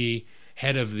the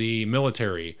head of the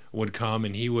military would come,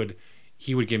 and he would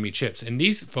give me chips. And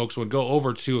these folks would go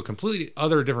over to a completely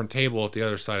other different table at the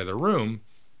other side of the room.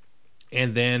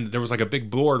 And then there was like a big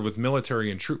board with military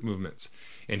and troop movements.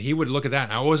 And he would look at that.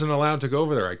 I wasn't allowed to go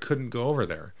over there. I couldn't go over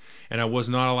there. And I was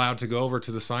not allowed to go over to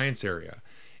the science area.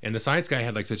 And the science guy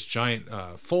had like this giant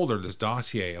folder, this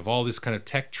dossier of all this kind of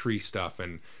tech tree stuff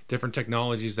and different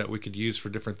technologies that we could use for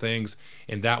different things.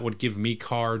 And that would give me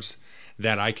cards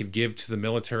that I could give to the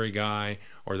military guy,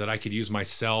 or that I could use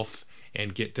myself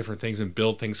and get different things and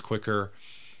build things quicker.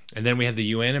 And then we had the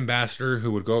UN ambassador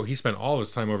who would go, he spent all of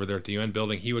his time over there at the UN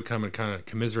building. He would come and kind of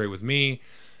commiserate with me,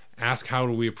 ask how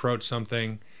do we approach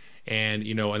something. And,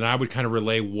 and I would kind of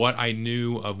relay what I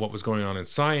knew of what was going on in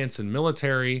science and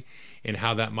military and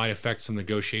how that might affect some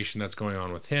negotiation that's going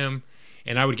on with him.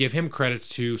 And I would give him credits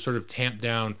to sort of tamp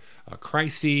down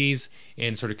crises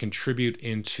and sort of contribute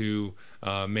into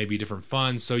maybe different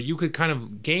funds. So you could kind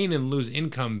of gain and lose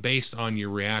income based on your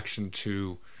reaction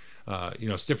to,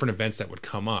 different events that would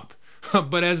come up.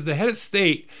 But as the head of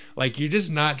state, like, you're just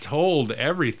not told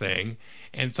everything.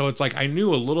 And so it's like I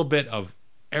knew a little bit of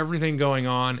everything going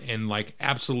on and like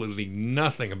absolutely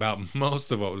nothing about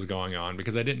most of what was going on,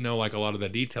 because I didn't know like a lot of the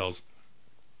details.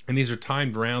 And these are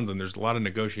timed rounds, and there's a lot of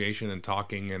negotiation and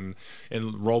talking and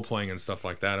role playing and stuff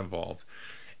like that involved.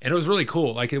 And it was really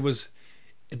cool. Like, it was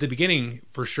at the beginning,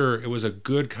 for sure, it was a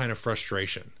good kind of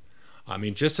frustration. I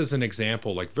mean, just as an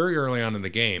example, like very early on in the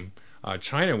game,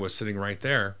 China was sitting right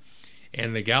there,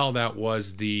 and the gal that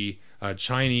was the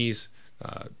Chinese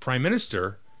prime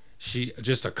minister, she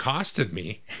just accosted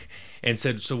me and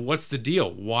said, so what's the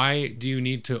deal? Why do you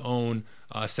need to own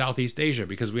Southeast Asia?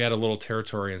 Because we had a little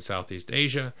territory in Southeast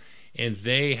Asia, and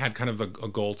they had kind of a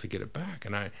goal to get it back.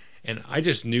 And I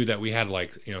just knew that we had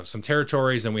like, some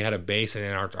territories, and we had a base in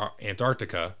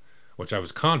Antarctica, which I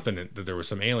was confident that there was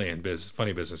some alien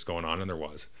funny business going on, and there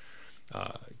was,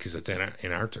 because it's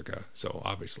Antarctica, so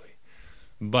obviously.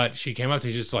 But she came up to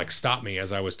me, just like stopped me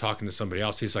as I was talking to somebody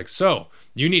else. She's like, so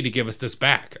you need to give us this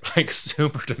back, like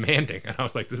super demanding. And I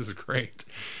was like, this is great,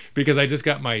 because I just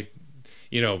got my,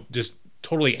 just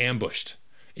totally ambushed,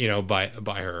 by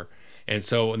her. And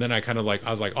so, and then I kind of like, I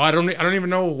was like, oh, I don't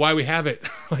even know why we have it.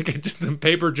 Like, the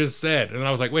paper just said. And I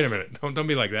was like, wait a minute, don't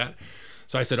be like that.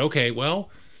 So I said, okay,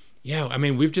 well, yeah, I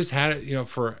mean, we've just had it,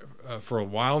 for a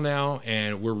while now,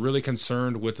 and we're really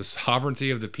concerned with the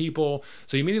sovereignty of the people.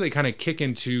 So you immediately kind of kick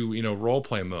into, role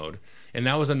play mode. And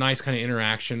that was a nice kind of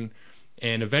interaction.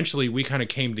 And eventually we kind of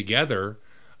came together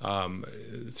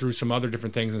through some other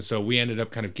different things. And so we ended up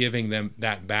kind of giving them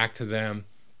that back to them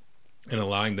and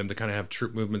allowing them to kind of have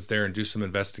troop movements there and do some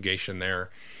investigation there.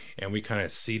 And we kind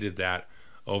of ceded that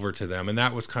over to them. And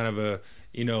that was kind of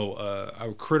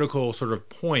a critical sort of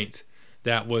point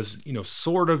that was,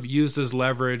 sort of used as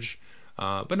leverage,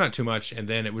 but not too much. And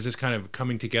then it was just kind of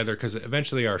coming together, because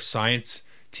eventually our science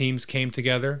teams came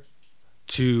together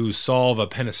to solve a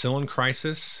penicillin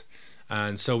crisis.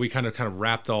 And so we kind of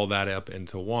wrapped all that up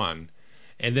into one.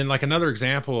 And then like another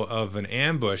example of an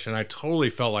ambush, and I totally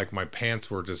felt like my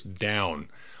pants were just down.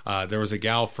 There was a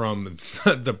gal from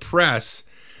the press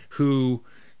who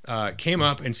came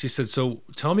up, and she said, so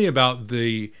tell me about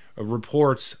the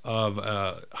reports of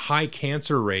high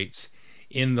cancer rates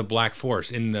in the Black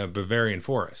Forest, in the Bavarian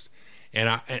forest. And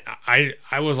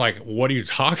I was like, what are you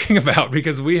talking about?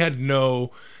 Because we had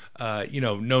no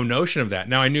notion of that.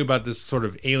 Now I knew about this sort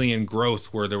of alien growth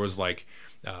where there was like,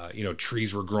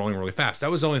 trees were growing really fast.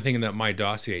 That was the only thing that my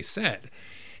dossier said.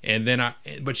 And then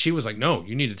but she was like, no,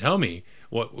 you need to tell me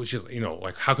what was,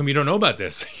 like, how come you don't know about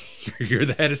this? You're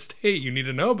the head of state. You need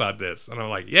to know about this. And I'm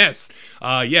like, yes,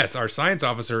 our science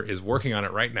officer is working on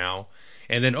it right now.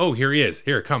 And then, oh, here he is.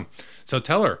 Here, come. So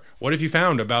tell her, what have you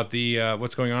found about the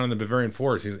what's going on in the Bavarian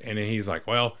forest? And then he's like,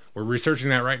 well, we're researching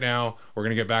that right now. We're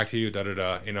going to get back to you,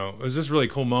 da-da-da. It was this really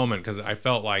cool moment, because I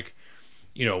felt like,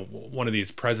 one of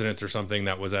these presidents or something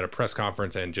that was at a press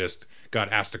conference and just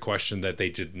got asked a question that they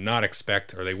did not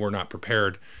expect, or they were not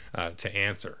prepared to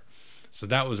answer. So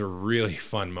that was a really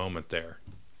fun moment there.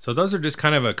 So those are just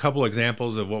kind of a couple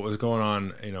examples of what was going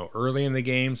on, early in the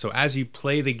game. So as you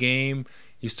play the game,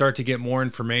 you start to get more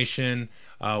information.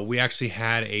 We actually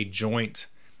had a joint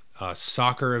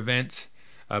soccer event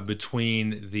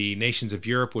between the nations of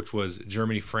Europe, which was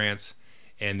Germany, France,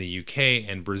 and the UK,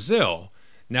 and Brazil.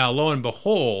 Now, lo and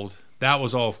behold, that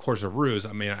was all, of course, a ruse.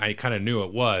 I mean, I kind of knew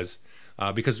it was,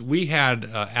 because we had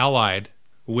allied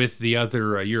with the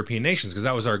other European nations, because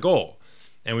that was our goal.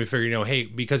 And we figured, hey,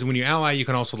 because when you ally, you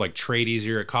can also like trade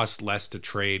easier. It costs less to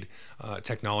trade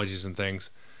technologies and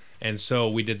things. And so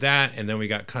we did that, and then we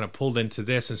got kind of pulled into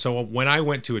this. And so when I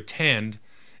went to attend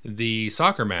the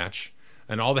soccer match,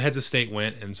 and all the heads of state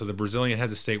went, and so the Brazilian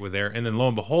heads of state were there, and then lo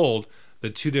and behold, the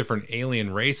two different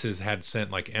alien races had sent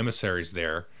like emissaries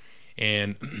there.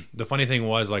 And the funny thing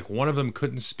was, like, one of them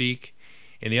couldn't speak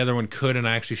and the other one could, and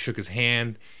I actually shook his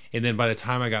hand. And then by the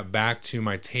time I got back to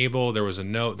my table, there was a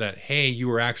note that, hey, you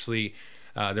were actually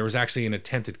There was actually an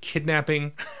attempted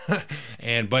kidnapping,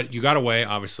 but you got away,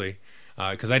 obviously,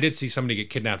 because I did see somebody get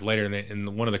kidnapped later,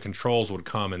 and one of the controls would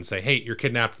come and say, "Hey, you're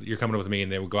kidnapped. You're coming with me,"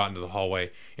 and they would go out into the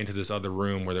hallway into this other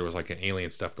room where there was like an alien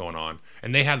stuff going on,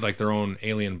 and they had like their own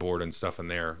alien board and stuff in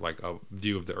there, like a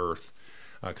view of the Earth,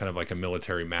 kind of like a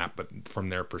military map, but from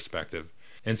their perspective.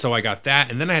 And so I got that,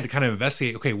 and then I had to kind of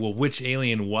investigate. Okay, well, which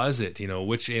alien was it?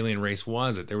 Which alien race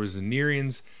was it? There was the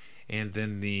Nerians, and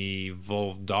then the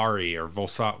Voldari or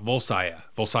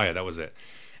Volsaya. That was it.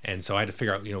 And so I had to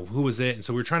figure out, who was it? And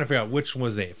so we were trying to figure out which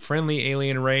was the friendly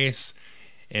alien race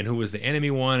and who was the enemy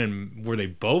one. And were they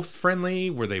both friendly?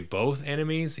 Were they both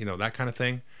enemies? That kind of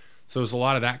thing. So there's a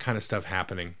lot of that kind of stuff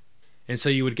happening. And so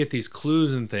you would get these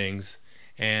clues and things.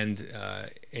 And,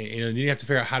 you have to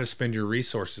figure out how to spend your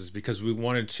resources, because we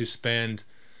wanted to spend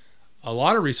a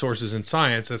lot of resources in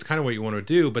science. That's kind of what you want to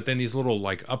do. But then these little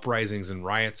like uprisings and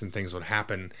riots and things would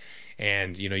happen.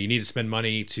 And, you need to spend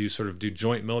money to sort of do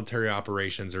joint military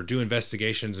operations or do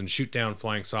investigations and shoot down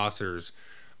flying saucers.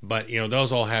 But,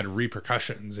 those all had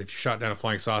repercussions. If you shot down a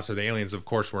flying saucer, the aliens, of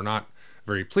course, were not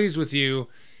very pleased with you.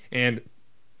 And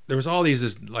there was all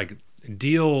these like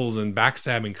deals and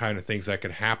backstabbing kind of things that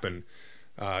could happen.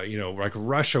 Like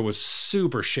Russia was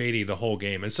super shady the whole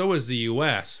game. And so was the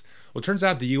U.S. Well, it turns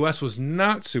out the U.S. was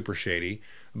not super shady,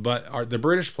 but the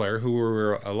British player who we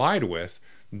were allied with,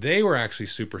 they were actually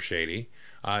super shady.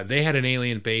 They had an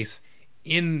alien base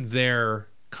in their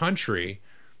country,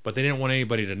 but they didn't want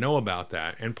anybody to know about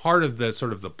that. And part of the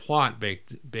sort of the plot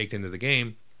baked into the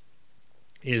game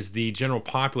is the general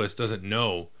populace doesn't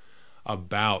know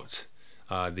about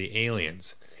the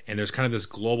aliens. And there's kind of this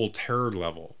global terror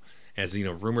level as,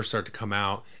 rumors start to come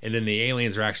out, and then the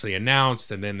aliens are actually announced,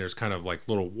 and then there's kind of like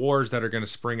little wars that are going to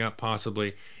spring up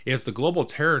possibly. If the global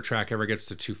terror track ever gets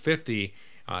to 250,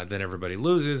 then everybody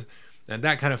loses. And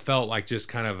that kind of felt like just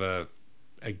kind of a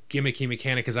gimmicky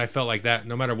mechanic, because I felt like that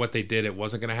no matter what they did, it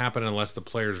wasn't going to happen unless the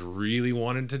players really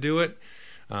wanted to do it.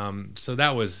 So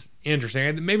that was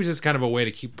interesting. Maybe it's just kind of a way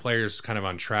to keep players kind of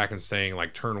on track and saying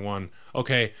like turn one,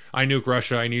 okay, I nuke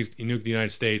Russia, I nuke the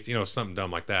United States, something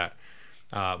dumb like that.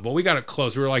 But we got it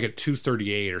close. We were like at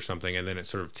 238 or something, and then it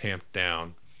sort of tamped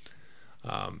down.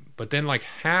 But then like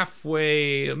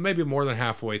halfway, maybe more than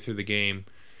halfway through the game,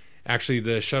 actually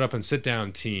the Shut Up and Sit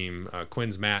Down team,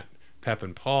 Quinn's Matt, Pep,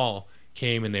 and Paul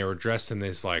came, and they were dressed in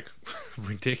these like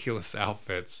ridiculous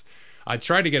outfits. I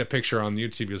tried to get a picture on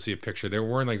YouTube. You'll see a picture. They were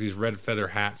wearing like these red feather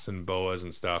hats and boas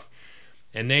and stuff.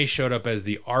 And they showed up as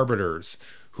the arbiters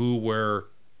who were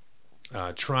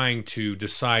trying to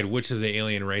decide which of the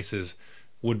alien races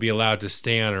would be allowed to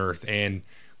stay on Earth and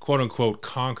quote unquote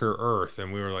conquer Earth.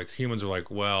 And we were like, humans were like,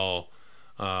 well,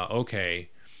 okay.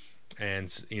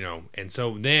 And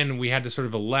so then we had to sort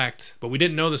of elect, but we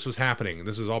didn't know this was happening.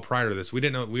 This is all prior to this. We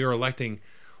didn't know we were electing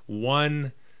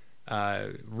one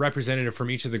representative from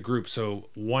each of the groups. So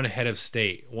one head of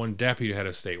state, one deputy head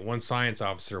of state, one science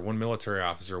officer, one military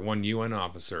officer, one UN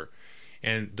officer.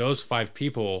 And those 5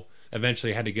 people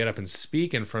eventually had to get up and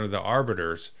speak in front of the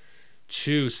arbiters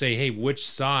to say, hey, which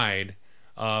side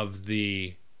of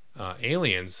the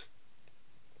aliens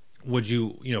would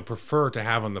you prefer to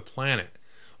have on the planet?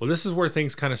 Well, this is where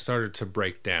things kind of started to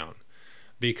break down,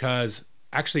 because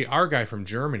actually our guy from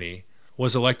Germany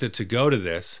was elected to go to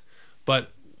this,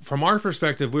 but from our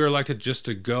perspective, we were elected just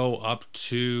to go up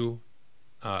to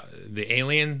the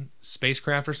alien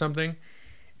spacecraft or something,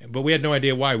 but we had no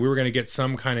idea why. We were going to get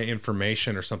some kind of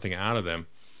information or something out of them.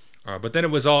 But then it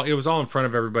was all in front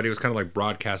of everybody. It was kind of like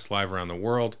broadcast live around the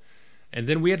world. And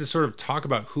then we had to sort of talk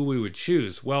about who we would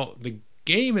choose. Well, the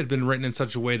game had been written in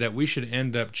such a way that we should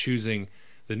end up choosing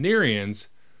the Nerians,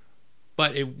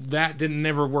 but that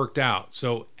never worked out.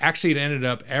 So actually it ended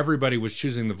up everybody was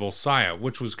choosing the Volsaya,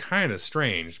 which was kind of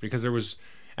strange, because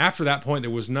after that point there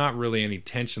was not really any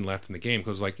tension left in the game,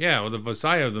 because the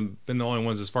Volsaya have been the only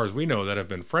ones as far as we know that have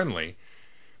been friendly.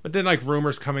 But then like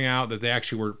rumors coming out that they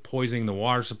actually were poisoning the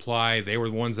water supply. They were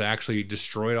the ones that actually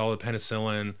destroyed all the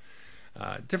penicillin,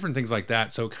 different things like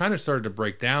that. So it kind of started to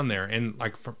break down there. And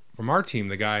like from our team,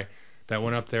 the guy that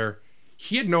went up there,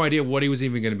 he had no idea what he was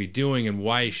even going to be doing and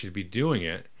why he should be doing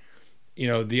it.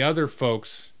 The other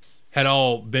folks had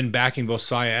all been backing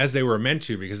Volsaya as they were meant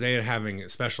to, because they had having a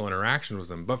special interaction with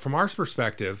them. But from our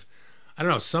perspective, I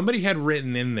don't know, somebody had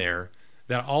written in there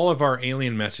that all of our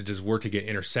alien messages were to get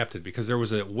intercepted, because there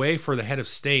was a way for the head of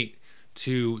state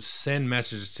to send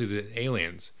messages to the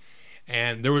aliens.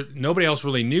 And nobody else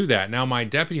really knew that. Now my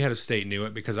deputy head of state knew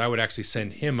it, because I would actually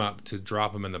send him up to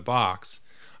drop him in the box,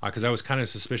 because I was kind of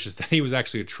suspicious that he was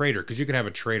actually a traitor, because you could have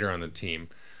a traitor on the team.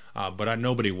 But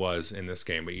nobody was in this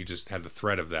game, but you just had the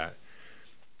threat of that.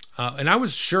 And I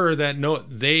was sure that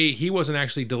he wasn't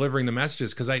actually delivering the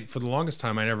messages because for the longest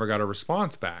time I never got a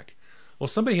response back. Well,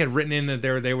 somebody had written in that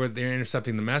they're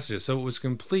intercepting the messages, so it was a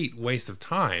complete waste of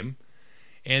time.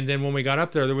 And then when we got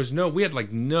up there, we had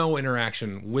like no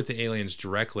interaction with the aliens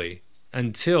directly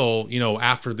until,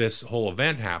 after this whole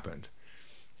event happened.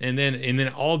 And then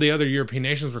all the other European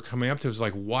nations were coming up to us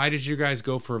like, why did you guys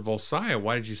go for Volsaya?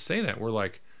 Why did you say that? We're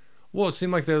like, well, it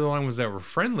seemed like the other ones that were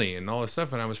friendly and all this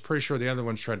stuff, and I was pretty sure the other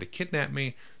ones tried to kidnap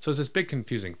me. So it's this big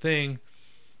confusing thing.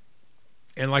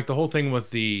 And like the whole thing with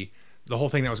the whole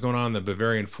thing that was going on in the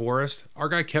Bavarian forest, our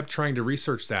guy kept trying to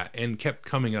research that and kept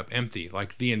coming up empty,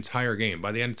 like the entire game.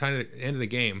 By the end of the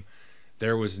game,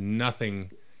 there was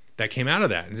nothing that came out of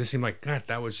that. It just seemed like, God,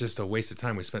 that was just a waste of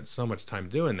time. We spent so much time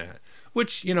doing that.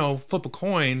 Which, flip a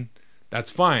coin, that's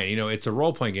fine. It's a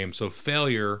role-playing game, so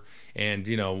failure and,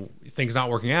 things not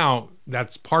working out,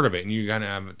 that's part of it, and you kind of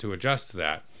have to adjust to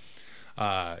that.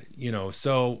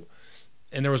 So,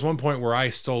 and there was one point where I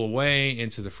stole away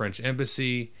into the French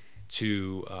embassy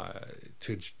to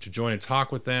join and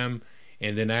talk with them,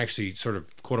 and then actually sort of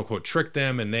quote-unquote tricked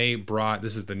them, and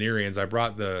this is the Nerians,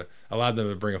 allowed them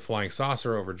to bring a flying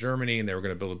saucer over Germany, and they were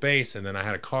going to build a base, and then I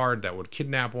had a card that would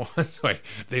kidnap one, so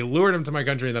they lured them to my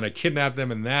country, and then I kidnapped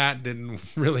them, and that didn't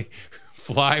really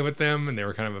fly with them, and they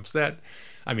were kind of upset.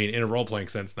 I mean, in a role-playing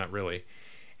sense, not really.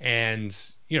 And,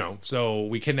 so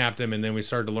we kidnapped them, and then we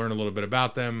started to learn a little bit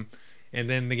about them, and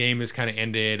then the game just kind of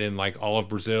ended, and like all of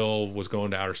Brazil was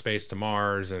going to outer space to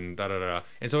Mars, and da-da-da.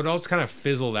 And so it all just kind of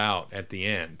fizzled out at the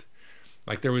end.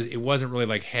 Like it wasn't really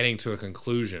like heading to a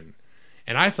conclusion.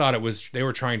 And I thought they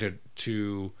were trying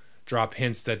to drop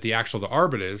hints that the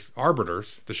arbiters,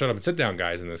 the shut up and sit down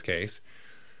guys in this case,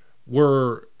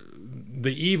 were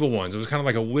the evil ones. It was kind of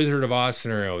like a Wizard of Oz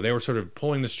scenario. They were sort of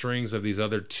pulling the strings of these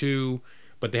other two,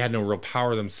 but they had no real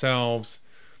power themselves.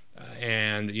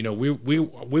 And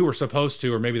we were supposed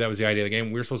to, or maybe that was the idea of the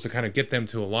game, we were supposed to kind of get them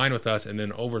to align with us and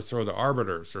then overthrow the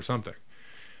arbiters or something,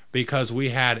 because we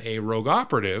had a rogue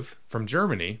operative from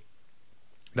Germany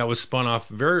that was spun off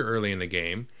very early in the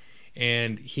game,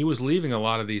 and he was leaving a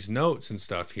lot of these notes and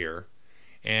stuff here,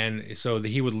 and so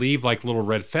he would leave like little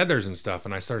red feathers and stuff,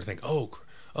 and I started to think,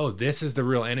 oh, this is the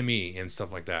real enemy and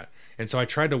stuff like that. And so I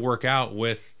tried to work out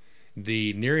with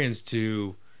the Nerians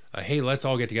to hey, let's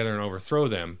all get together and overthrow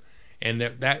them. And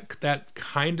that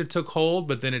kind of took hold,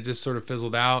 but then it just sort of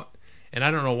fizzled out. And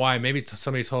I don't know why. Maybe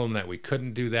somebody told them that we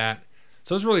couldn't do that.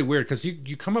 So it's really weird because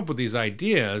you come up with these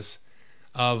ideas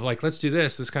of like, let's do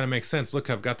this. This kind of makes sense. Look,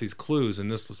 I've got these clues,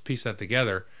 and let's piece that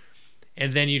together.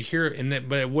 And then you'd hear,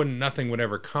 but nothing would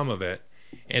ever come of it.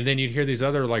 And then you'd hear these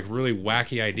other like really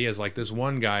wacky ideas. Like this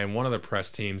one guy in one of the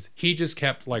press teams, he just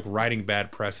kept like writing bad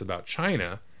press about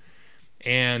China,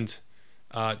 and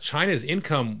China's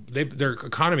income, their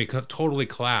economy totally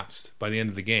collapsed by the end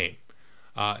of the game,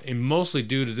 and mostly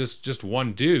due to this just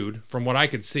one dude, from what I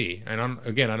could see. And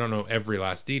I don't know every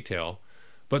last detail,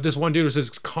 but this one dude was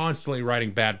just constantly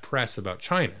writing bad press about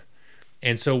China.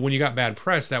 And so when you got bad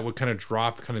press, that would kind of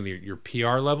drop kind of your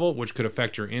PR level, which could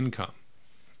affect your income.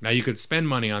 Now you could spend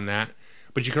money on that,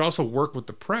 but you could also work with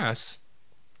the press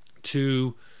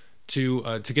to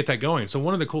get that going. So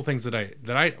one of the cool things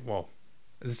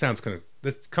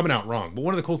this is coming out wrong, but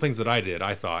one of the cool things that I did,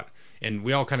 I thought, and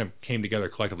we all kind of came together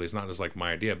collectively, it's not just like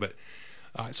my idea, but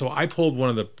so I pulled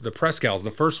one of the press gals, the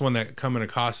first one that come and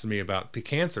accosted me about the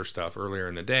cancer stuff earlier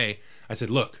in the day. I said,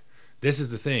 look, this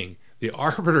is the thing. The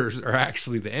arbiters are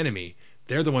actually the enemy.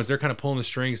 They're the ones, they're kind of pulling the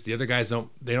strings. The other guys don't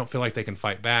feel like they can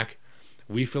fight back.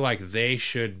 We feel like they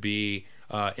should be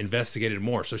investigated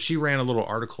more. So she ran a little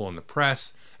article in the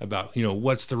press about,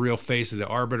 what's the real face of the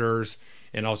arbiters.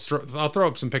 And I'll throw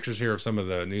up some pictures here of some of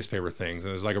the newspaper things.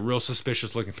 And there's like a real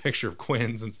suspicious looking picture of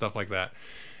Quinn's and stuff like that.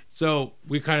 So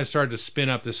we kind of started to spin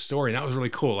up this story, and that was really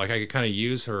cool. Like I could kind of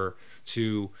use her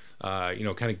to,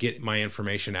 kind of get my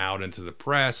information out into the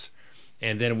press.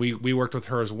 And then we worked with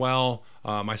her as well,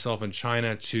 myself and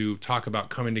China, to talk about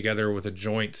coming together with a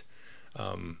joint,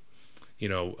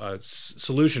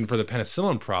 solution for the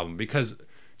penicillin problem, because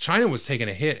China was taking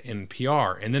a hit in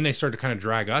PR, and then they started to kind of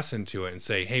drag us into it and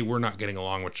say, hey, we're not getting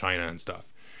along with China and stuff.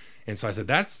 And so I said,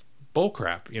 that's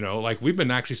bullcrap. Like we've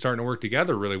been actually starting to work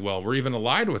together really well. We're even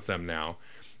allied with them now.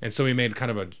 And so we made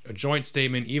kind of a joint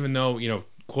statement, even though,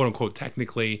 quote unquote,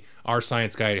 technically our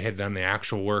science guy had done the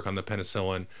actual work on the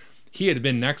penicillin. He had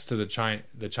been next to the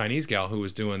Chinese gal who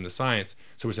was doing the science.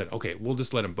 So we said, okay, we'll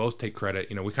just let them both take credit.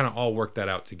 We kind of all worked that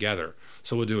out together.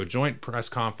 So we'll do a joint press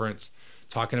conference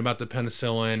talking about the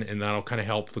penicillin, and that'll kind of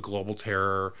help the global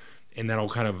terror, and that'll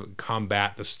kind of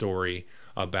combat the story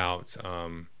about,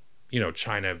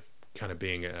 China kind of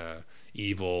being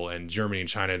evil, and Germany and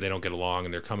China, they don't get along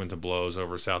and they're coming to blows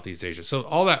over Southeast Asia. So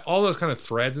all those kind of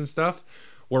threads and stuff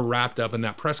were wrapped up in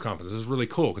that press conference. It was really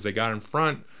cool because they got in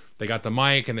front, they got the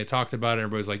mic, and they talked about it.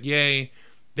 Everybody's like, yay.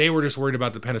 They were just worried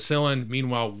about the penicillin.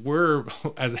 Meanwhile, we're,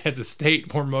 as heads of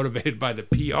state, more motivated by the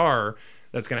PR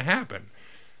that's going to happen.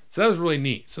 So that was really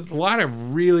neat. So it's a lot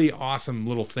of really awesome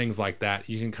little things like that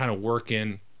you can kind of work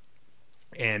in,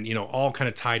 and, you know, all kind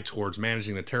of tied towards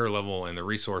managing the terror level and the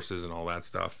resources and all that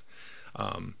stuff.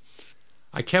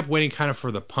 I kept waiting kind of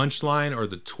for the punchline or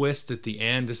the twist at the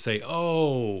end to say,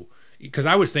 oh, because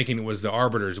I was thinking it was the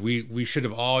Arbiters. We should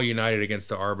have all united against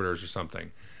the Arbiters or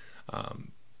something.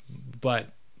 But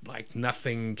like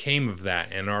nothing came of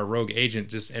that. And our rogue agent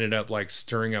just ended up like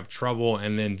stirring up trouble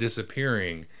and then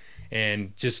disappearing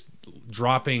and just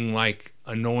dropping like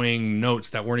annoying notes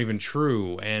that weren't even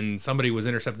true. And somebody was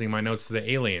intercepting my notes to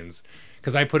the aliens.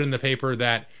 Because I put in the paper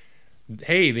that,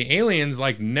 hey, the aliens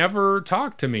like never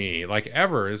talked to me, like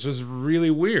ever. This was really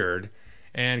weird.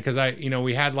 And because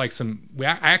we had like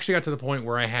I actually got to the point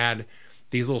where I had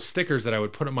these little stickers that I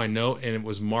would put on my note, and it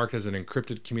was marked as an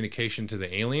encrypted communication to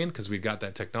the alien because we'd got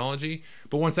that technology.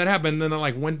 But once that happened, then it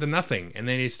like went to nothing, and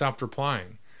then he stopped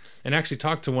replying. And actually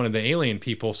talked to one of the alien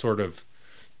people sort of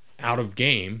out of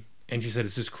game, and she said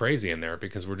it's just crazy in there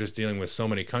because we're just dealing with so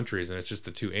many countries, and it's just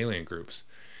the two alien groups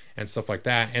and stuff like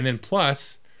that. And then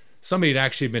plus, somebody had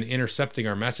actually been intercepting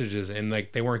our messages, and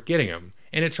like they weren't getting them,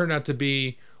 and it turned out to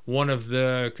be one of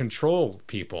the control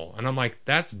people. And I'm like,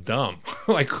 that's dumb.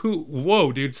 Like,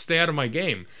 whoa, dude, stay out of my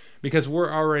game. Because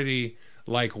we're already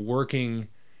like working,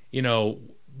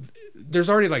 there's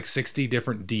already like 60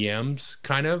 different DMs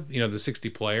kind of, the 60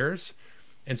 players.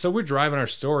 And so we're driving our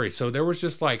story. So there was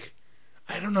just like,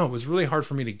 I don't know, it was really hard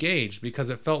for me to gauge because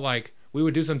it felt like we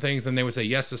would do some things and they would say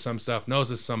yes to some stuff, no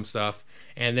to some stuff.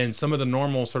 And then some of the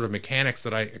normal sort of mechanics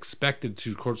that I expected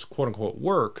to quote unquote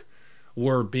work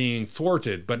were being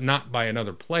thwarted, but not by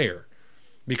another player.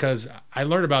 Because I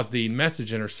learned about the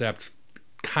message intercept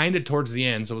kind of towards the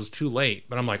end, so it was too late.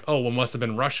 But I'm like, oh, well, must have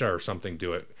been Russia or something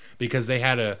do it. Because they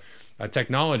had a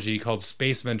technology called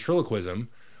space ventriloquism,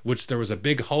 which there was a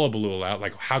big hullabaloo out.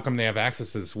 Like, how come they have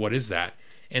access to this? What is that?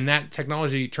 And that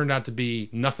technology turned out to be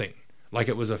nothing. Like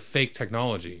it was a fake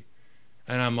technology.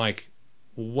 And I'm like,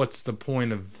 what's the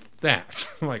point of that?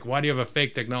 Like, why do you have a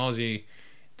fake technology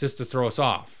just to throw us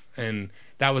off? And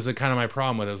that was the kind of my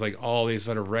problem with it. It was like all these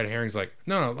sort of red herrings, like,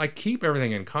 no, like keep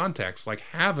everything in context, like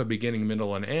have a beginning,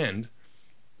 middle, and end,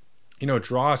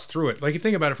 draw us through it. Like you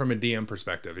think about it from a DM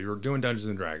perspective. If you're doing Dungeons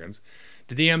and Dragons,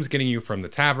 the DM's getting you from the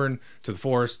tavern to the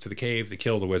forest to the cave to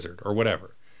kill the wizard or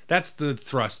whatever. That's the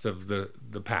thrust of the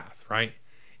path, right?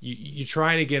 You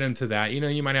try to get into that.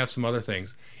 You might have some other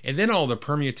things. And then all the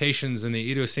permutations and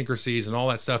the idiosyncrasies and all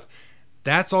that stuff,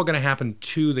 that's all going to happen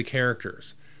to the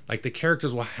characters. Like the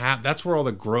characters will have, that's where all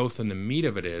the growth and the meat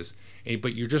of it is.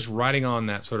 But you're just riding on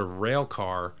that sort of rail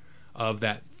car of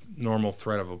that normal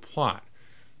thread of a plot.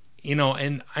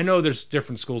 And I know there's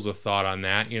different schools of thought on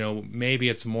that. Maybe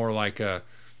it's more like I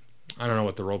don't know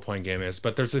what the role-playing game is,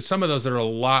 but there's some of those that are a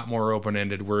lot more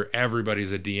open-ended where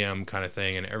everybody's a DM kind of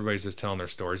thing and everybody's just telling their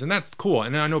stories. And that's cool.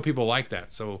 And I know people like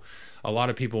that. So a lot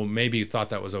of people maybe thought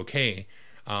that was okay.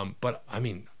 But I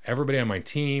mean, everybody on my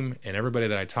team and everybody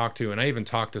that I talked to, and I even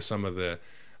talked to some of the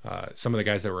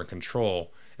guys that were in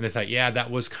control, and they thought, yeah, that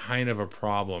was kind of a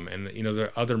problem. And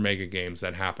the other mega games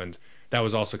that happened, that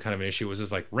was also kind of an issue. It was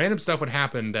just like random stuff would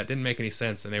happen that didn't make any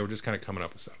sense, and they were just kind of coming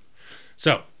up with stuff.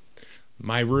 So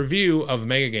my review of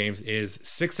mega games is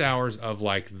 6 hours of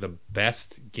like the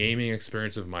best gaming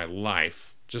experience of my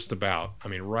life, just about. I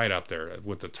mean, right up there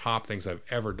with the top things I've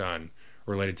ever done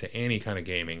related to any kind of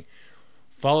gaming.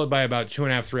 Followed by about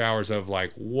 2.5, 3 hours of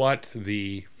like, what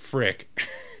the frick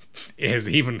is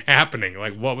even happening?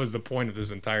 Like, what was the point of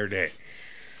this entire day?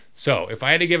 So if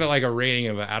I had to give it like a rating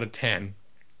of out of 10,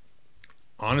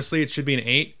 honestly, it should be an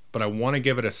 8, but I want to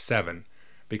give it a 7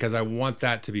 because I want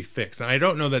that to be fixed. And I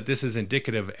don't know that this is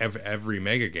indicative of every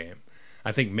mega game.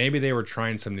 I think maybe they were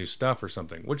trying some new stuff or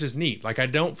something, which is neat. Like, I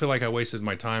don't feel like I wasted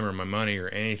my time or my money or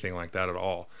anything like that at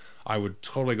all. I would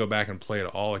totally go back and play it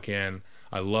all again.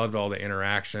 I loved all the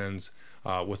interactions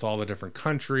with all the different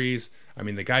countries. I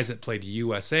mean, the guys that played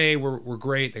USA were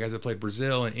great. The guys that played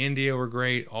Brazil and India were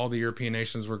great. All the European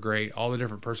nations were great. All the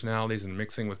different personalities and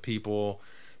mixing with people.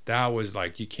 That was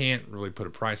like, you can't really put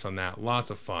a price on that. Lots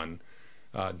of fun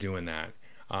doing that.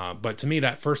 But to me,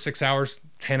 that first 6 hours,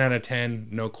 10 out of 10,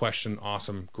 no question,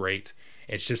 awesome, great.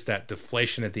 It's just that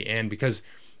deflation at the end because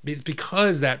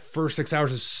that first 6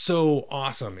 hours is so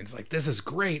awesome. It's like, this is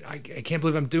great. I can't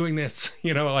believe I'm doing this.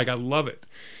 Like I love it.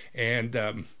 And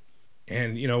I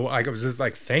was just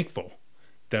like thankful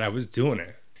that I was doing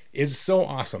it. It's so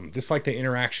awesome. Just like the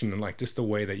interaction and like just the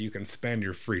way that you can spend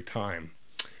your free time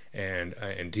and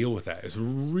deal with that is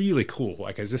really cool.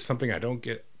 Like, it's just something I don't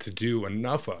get to do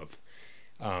enough of.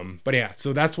 But yeah,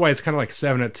 so that's why it's kind of like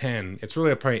 7 out of 10. It's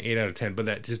really probably 8 out of 10, but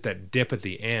that dip at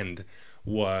the end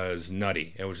was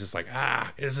nutty. It was just like,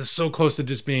 this is so close to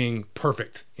just being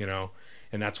perfect, you know?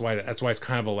 And that's why it's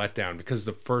kind of a letdown, because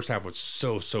the first half was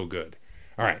so good.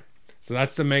 All right. So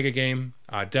that's the Mega Game.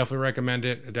 Definitely recommend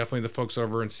it. Definitely the folks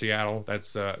over in Seattle.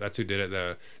 That's who did it.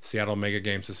 The Seattle Mega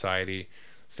Game Society.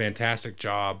 Fantastic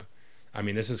job. I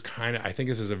mean, I think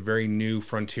this is a very new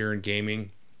frontier in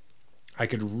gaming. I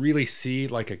could really see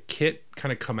like a kit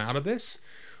kind of come out of this,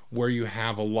 where you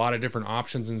have a lot of different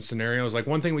options and scenarios. Like,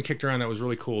 one thing we kicked around that was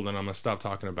really cool, and then I'm going to stop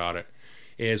talking about it,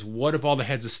 is what if all the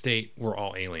heads of state were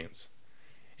all aliens?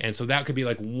 And so that could be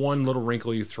like one little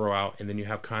wrinkle you throw out, and then you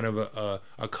have kind of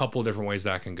a couple different ways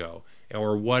that can go.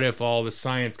 Or what if all the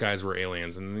science guys were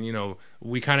aliens? And, you know,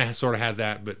 we kind of sort of had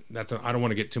that, but I don't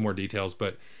want to get too more details,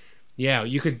 but yeah,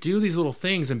 you could do these little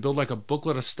things and build like a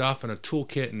booklet of stuff and a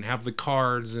toolkit and have the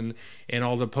cards and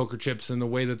all the poker chips and the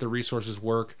way that the resources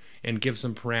work, and give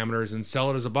some parameters and sell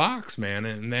it as a box, man.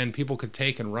 And then people could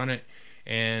take and run it,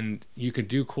 and you could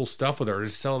do cool stuff with it, or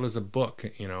just sell it as a book,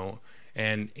 you know,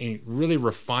 and really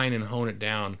refine and hone it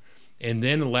down, and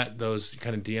then let those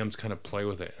kind of DMs kind of play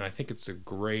with it. And I think it's a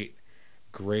great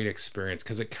experience,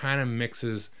 because it kind of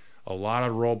mixes a lot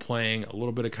of role playing, a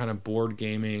little bit of kind of board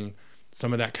gaming,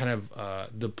 some of that kind of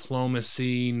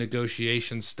diplomacy,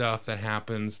 negotiation stuff that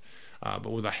happens,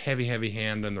 but with a heavy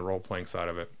hand on the role-playing side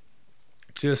of it.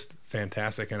 Just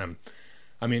fantastic. And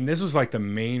I mean, this was like the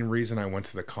main reason I went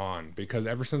to the con, because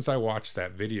ever since I watched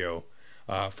that video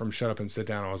from Shut Up and Sit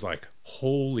Down, I was like,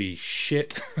 holy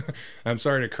shit. I'm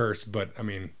sorry to curse, but I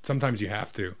mean, sometimes you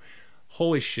have to.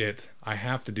 Holy shit, I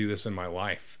have to do this in my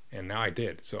life. And now I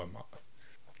did. So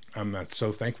I'm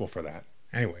so thankful for that.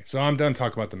 Anyway, so I'm done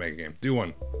talking about the Mega Game. Do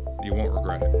one. You won't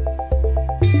regret it.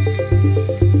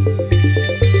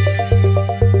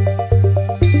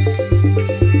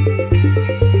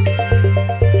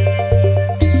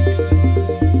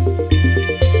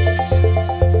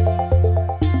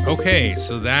 Okay,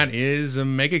 so that is a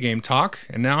Mega Game talk.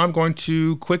 And now I'm going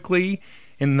to quickly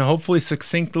and hopefully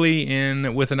succinctly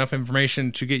and with enough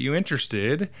information to get you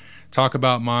interested, talk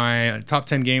about my top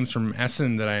 10 games from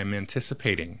Essen that I am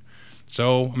anticipating.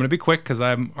 So I'm going to be quick, because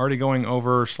I'm already going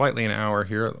over slightly an hour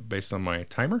here based on my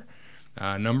timer.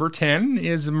 Number 10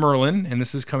 is Merlin, and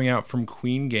this is coming out from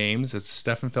Queen Games. It's a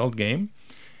Steffenfeld game.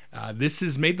 This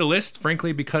has made the list,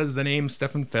 frankly, because the name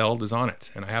Steffenfeld is on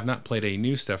it. And I have not played a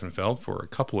new Steffenfeld for a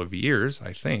couple of years,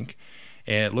 I think.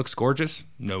 And it looks gorgeous.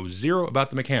 Know zero about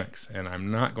the mechanics. And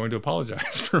I'm not going to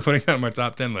apologize for putting that on my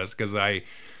top 10 list, because I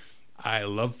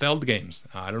love Feld games.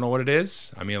 I don't know what it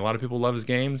is. I mean, a lot of people love his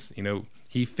games. You know,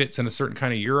 he fits in a certain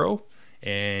kind of Euro,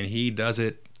 and he does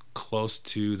it close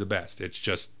to the best. It's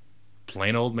just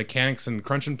plain old mechanics and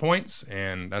crunching points,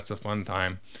 and that's a fun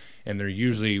time. And they're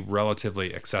usually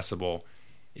relatively accessible,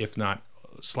 if not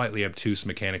slightly obtuse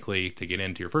mechanically to get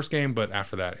into your first game, but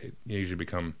after that, it usually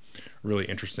become really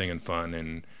interesting and fun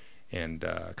and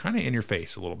kind of in your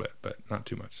face a little bit, but not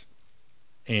too much.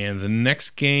 And the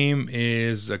next game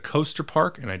is a Coaster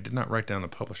Park, and I did not write down the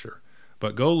publisher.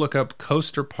 But go look up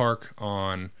Coaster Park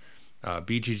on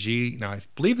BGG. Now, I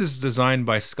believe this is designed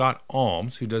by Scott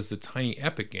Alms, who does the Tiny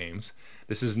Epic games.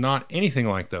 This is not anything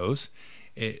like those.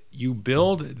 You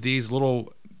build these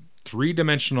little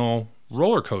three-dimensional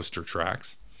roller coaster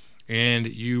tracks, and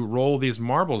you roll these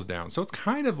marbles down. So it's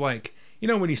kind of like, you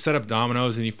know, when you set up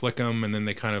dominoes and you flick them, and then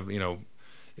they kind of, you know,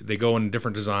 they go in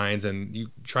different designs, and you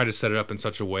try to set it up in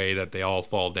such a way that they all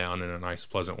fall down in a nice,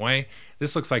 pleasant way.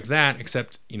 This looks like that,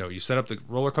 except, you know, you set up the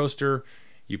roller coaster,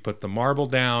 you put the marble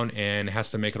down, and it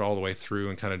has to make it all the way through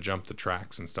and kind of jump the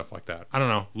tracks and stuff like that. I don't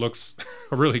know, looks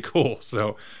really cool.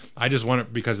 So I just want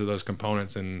it because of those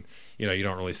components, and, you know, you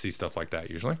don't really see stuff like that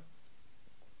usually.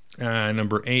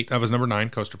 Number 8, that was number 9,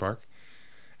 Coaster Park.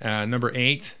 Number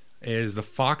 8 is The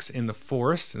Fox in the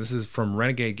Forest. This is from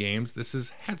Renegade Games. This has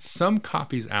had some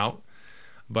copies out,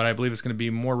 but I believe it's going to be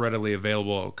more readily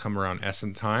available come around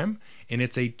Essen time. And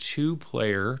it's a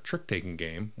 2-player trick-taking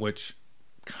game, which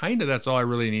kind of that's all I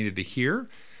really needed to hear.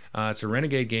 It's a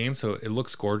Renegade game, so it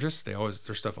looks gorgeous. Their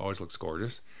stuff always looks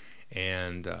gorgeous.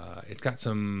 And it's got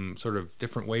some sort of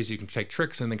different ways you can take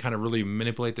tricks and then kind of really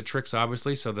manipulate the tricks,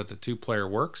 obviously, so that the 2-player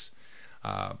works.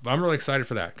 But I'm really excited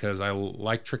for that, because I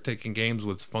like trick-taking games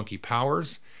with funky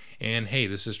powers. And hey,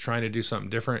 this is trying to do something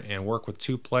different and work with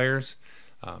 2 players.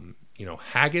 You know,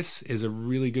 Haggis is a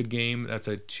really good game. That's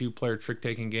a 2-player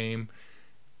trick-taking game.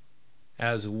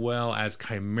 as well as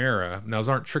Chimera. Now, those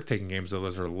aren't trick-taking games, though.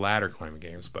 Those are ladder climbing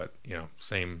games, but,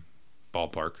 same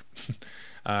ballpark.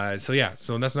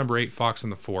 So that's number 8, Fox in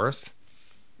the Forest.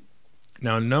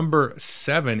 Now, number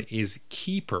 7 is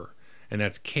Keyper, and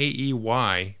that's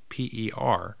Keyper.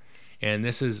 And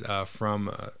this is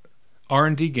from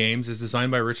R&D Games. It's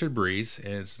designed by Richard Breeze,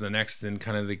 and it's the next in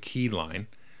kind of the Key line.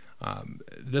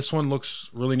 This one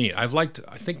looks really neat. I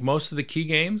think, most of the Key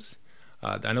games.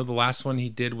 I know the last one he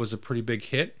did was a pretty big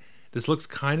hit. This looks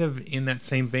kind of in that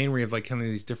same vein where you have like kind of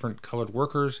these different colored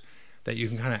workers that you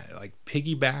can kind of like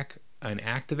piggyback and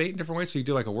activate in different ways. So you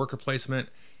do like a worker placement,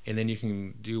 and then you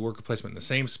can do worker placement in the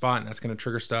same spot, and that's going to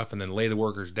trigger stuff, and then lay the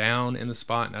workers down in the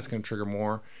spot, and that's going to trigger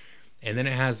more. And then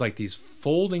it has like these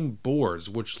folding boards,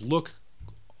 which look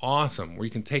awesome, where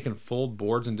you can take and fold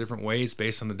boards in different ways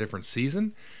based on the different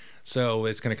season. So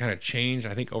it's going to kind of change,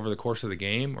 I think, over the course of the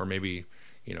game, or maybe,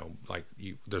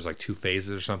 there's like 2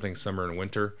 phases or something, summer and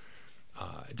winter.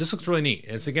 It just looks really neat.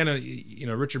 It's again,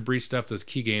 Richard Breeze stuff, those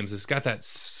Key games, it's got that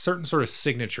certain sort of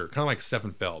signature, kind of like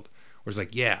Steffenfeld, where it's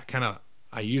like, yeah, kind of,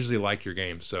 I usually like your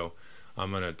game, so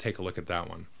I'm going to take a look at that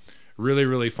one. Really,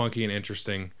 really funky and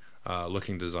interesting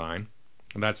looking design.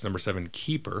 And that's number 7,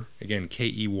 Keyper. Again,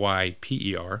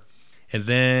 Keyper. And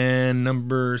then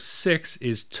number 6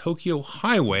 is Tokyo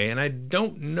Highway, and I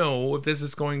don't know if this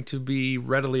is going to be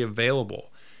readily available.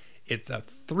 It's a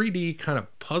 3D kind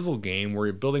of puzzle game where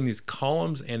you're building these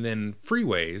columns and then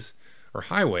freeways or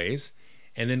highways,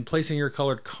 and then placing your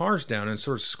colored cars down and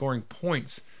sort of scoring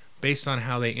points based on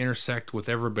how they intersect with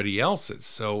everybody else's.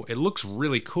 So it looks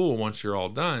really cool once you're all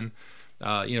done.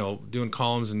 Doing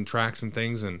columns and tracks and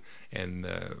things, and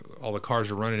all the cars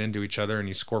are running into each other, and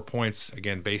you score points,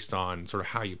 again, based on sort of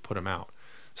how you put them out.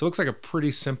 So it looks like a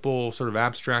pretty simple sort of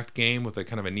abstract game with a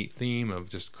kind of a neat theme of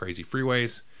just crazy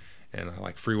freeways. And I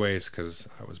like freeways because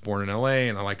I was born in LA,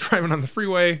 and I like driving on the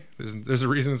freeway. There's a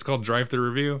reason it's called Drive Thru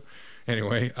Review.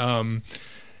 Anyway,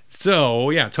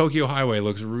 Tokyo Highway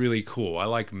looks really cool. I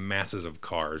like masses of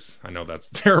cars. I know that's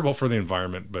terrible for the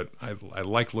environment, but I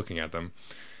like looking at them,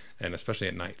 and especially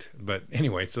at night. But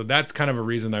anyway, so that's kind of a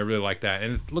reason I really like that.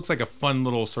 And it looks like a fun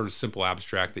little sort of simple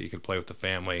abstract that you could play with the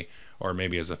family, or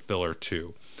maybe as a filler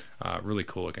too. Really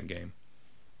cool looking game.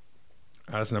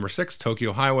 That's number 6,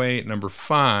 Tokyo Highway. Number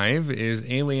 5 is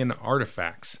Alien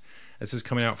Artifacts. This is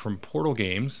coming out from Portal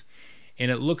Games, and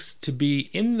it looks to be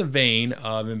in the vein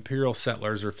of Imperial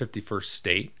Settlers or 51st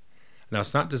State. Now,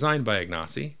 it's not designed by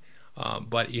Ignacy,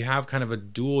 but you have kind of a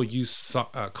dual-use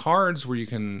cards where you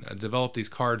can develop these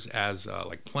cards as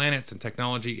like planets and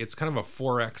technology. It's kind of a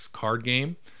 4X card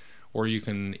game, or you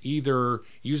can either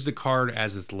use the card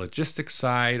as its logistics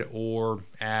side or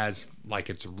as like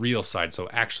its real side, so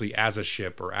actually as a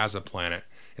ship or as a planet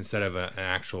instead of an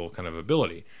actual kind of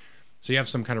ability. So you have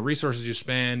some kind of resources you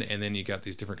spend, and then you got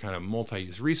these different kind of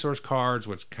multi-use resource cards,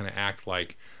 which kind of act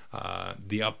like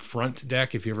the Upfront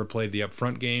deck, if you ever played the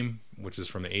Upfront game, which is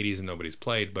from the 80s and nobody's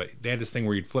played. But they had this thing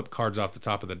where you'd flip cards off the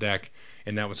top of the deck,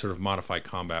 and that would sort of modify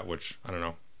combat, which, I don't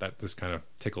know, that just kind of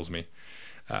tickles me.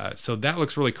 So that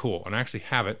looks really cool, and I actually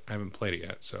have it. I haven't played it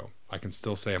yet, so I can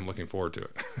still say I'm looking forward to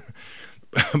it.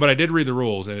 But I did read the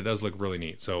rules, and it does look really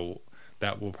neat. So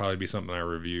that will probably be something I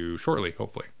review shortly,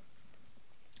 hopefully.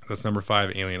 That's number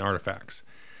 5, Alien Artifacts.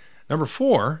 Number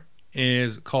 4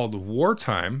 is called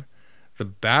Wartime, the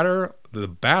battle,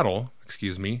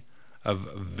 of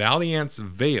Valiance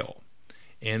Vale.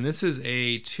 And this is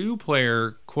a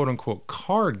 2-player, quote-unquote,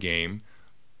 card game,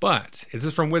 but this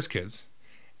is from WizKids,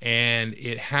 and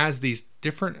it has these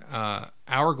different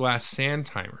hourglass sand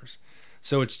timers.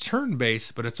 So it's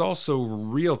turn-based, but it's also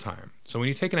real-time. So when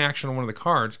you take an action on one of the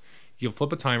cards, you'll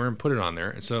flip a timer and put it on there.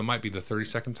 And so it might be the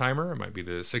 30-second timer, it might be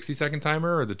the 60-second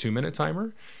timer, or the 2-minute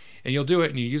timer. And you'll do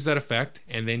it, and you use that effect,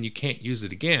 and then you can't use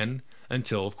it again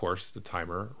until, of course, the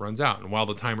timer runs out. And while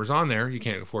the timer's on there, you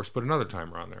can't, of course, put another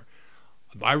timer on there.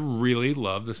 I really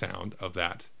love the sound of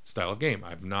that style of game.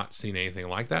 I've not seen anything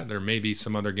like that. There may be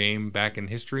some other game back in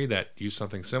history that used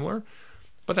something similar,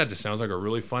 but that just sounds like a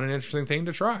really fun and interesting thing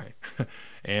to try.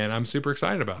 And I'm super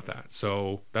excited about that.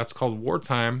 So that's called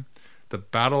Wartime, the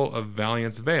Battle of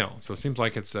Valiance Vale. So it seems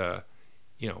like it's a,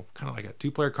 kind of like a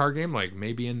 2-player card game, like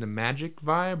maybe in the Magic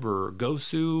vibe or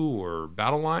Gosu or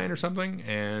Battle Line or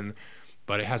something.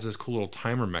 But it has this cool little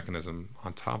timer mechanism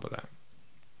on top of that.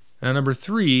 Now, number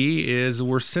 3 is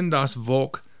Wersindas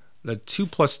Volk, the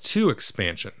 2+2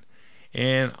 expansion.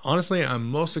 And honestly, I'm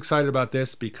most excited about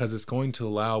this because it's going to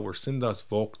allow Wersindas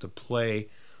Volk to play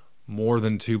more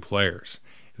than 2 players.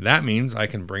 That means I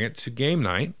can bring it to game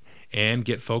night and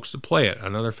get folks to play it.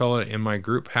 Another fella in my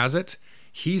group has it.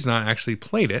 He's not actually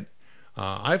played it,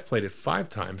 I've played it 5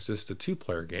 times, just a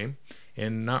 2-player game,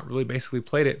 and not really basically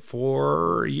played it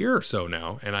for a year or so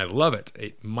now, and I love it.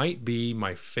 It might be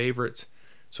my favorite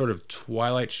sort of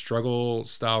Twilight Struggle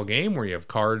style game where you have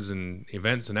cards and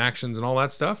events and actions and all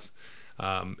that stuff.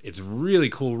 It's really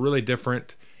cool, really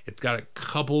different. It's got a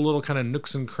couple little kind of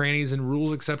nooks and crannies and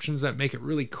rules exceptions that make it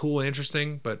really cool and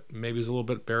interesting, but maybe it's a little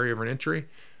bit barrier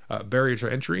to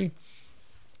entry.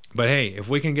 But hey, if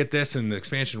we can get this and the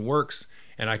expansion works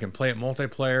and I can play it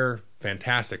multiplayer,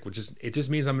 fantastic. It just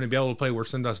means I'm going to be able to play Where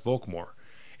Sin Dust Volk more.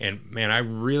 And man, I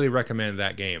really recommend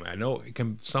that game. I know it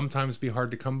can sometimes be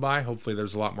hard to come by. Hopefully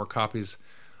there's a lot more copies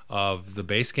of the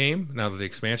base game now that the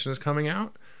expansion is coming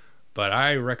out. But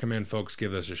I recommend folks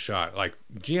give this a shot. Like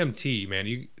GMT,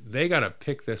 man, they got to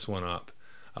pick this one up.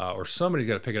 Or somebody's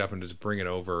got to pick it up and just bring it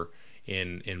over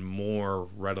in more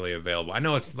readily available. I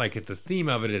know it's like the theme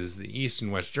of it is the East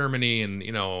and West Germany, and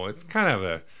it's kind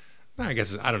of I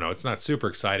don't know, it's not super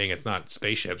exciting. It's not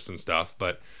spaceships and stuff,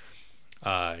 but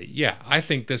yeah, I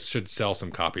think this should sell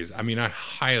some copies. I mean, I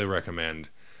highly recommend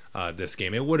this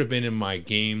game. It would have been in my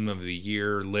game of the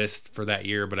year list for that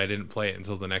year, but I didn't play it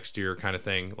until the next year, kind of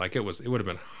thing. Like it would have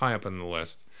been high up on the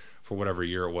list for whatever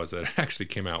year it was that it actually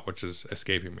came out, which is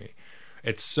escaping me.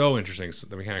 It's so interesting.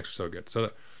 The mechanics are so good. So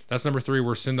that's number 3.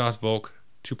 Where Sin Dust Volk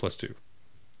 2+2.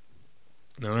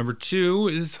 Now number 2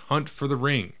 is Hunt for the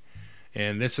Ring,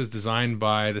 and this is designed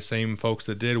by the same folks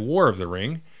that did War of the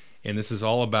Ring, and this is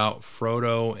all about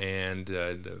Frodo and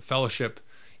the Fellowship,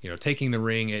 taking the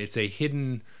ring. It's a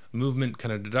hidden movement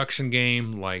kind of deduction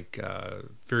game like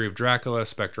Fury of Dracula,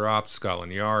 Spectre Ops,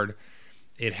 Scotland Yard.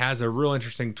 It has a real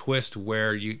interesting twist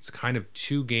where it's kind of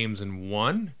 2 games in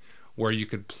one, where you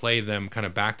could play them kind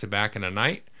of back to back in a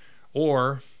night,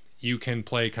 or you can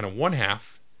play kind of one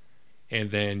half and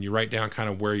then you write down kind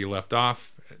of where you left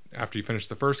off after you finish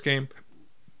the first game.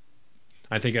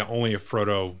 I think only if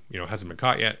Frodo, hasn't been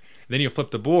caught yet. Then you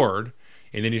flip the board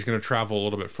and then he's going to travel a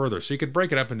little bit further. So you could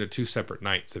break it up into 2 separate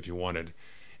nights if you wanted.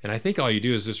 And I think all you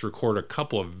do is just record a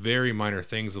couple of very minor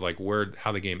things like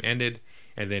how the game ended,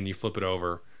 and then you flip it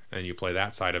over and you play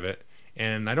that side of it.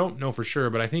 And I don't know for sure,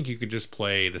 but I think you could just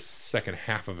play the second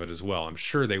half of it as well. I'm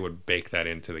sure they would bake that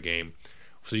into the game.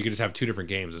 So you could just have 2 different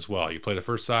games as well. You play the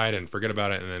first side and forget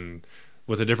about it, and then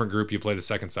with a different group, you play the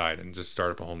second side and just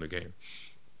start up a whole new game.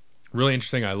 Really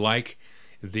interesting. I like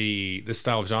this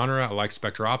style of genre. I like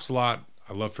Spectre Ops a lot.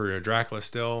 I love Fury of Dracula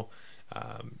still.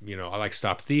 I like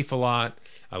Stop Thief a lot.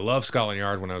 I love Scotland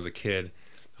Yard when I was a kid.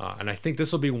 And I think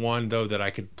this will be one, though, that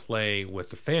I could play with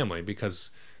the family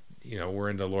because we're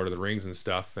into Lord of the Rings and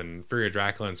stuff, and Fury of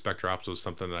Dracula and Spectre Ops was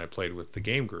something that I played with the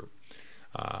game group.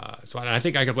 So I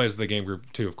think I could play this with the game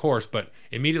group too, of course, but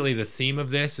immediately the theme of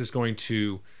this is going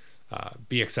to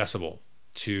be accessible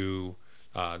to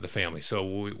the family.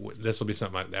 So this will be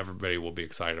something that everybody will be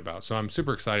excited about. So I'm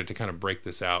super excited to kind of break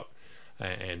this out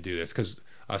and do this because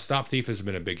Stop Thief has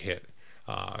been a big hit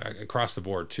across the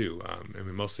board too.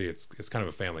 Mostly it's kind of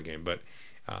a family game, but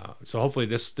so hopefully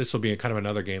this will be kind of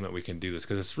another game that we can do this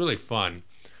because it's really fun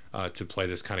to play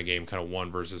this kind of game, kind of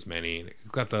one versus many.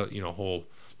 It's got the whole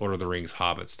Lord of the Rings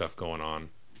Hobbit stuff going on.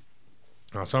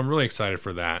 So I'm really excited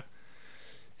for that.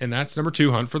 And that's number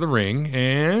 2, Hunt for the Ring.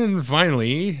 And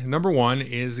finally, number 1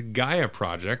 is Gaia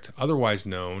Project, otherwise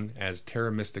known as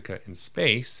Terra Mystica in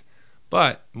Space,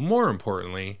 but more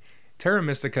importantly, Terra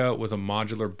Mystica with a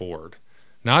modular board.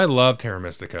 Now, I love Terra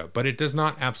Mystica, but it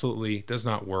absolutely does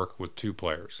not work with 2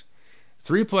 players.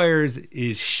 3 players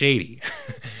is shady.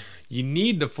 You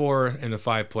need the 4 and the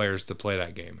 5 players to play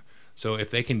that game. So if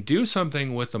they can do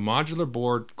something with the modular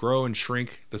board, grow and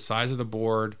shrink the size of the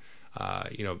board,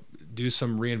 do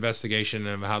some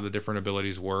reinvestigation of how the different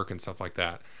abilities work and stuff like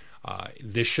that,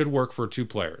 this should work for 2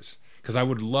 players. Because I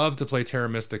would love to play Terra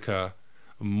Mystica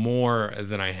more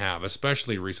than I have,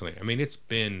 especially recently. I mean, it's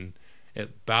been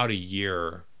about a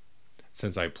year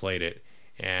since I played it,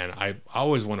 and I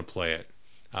always want to play it.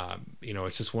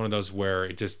 It's just one of those where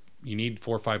you need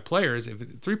 4 or 5 players.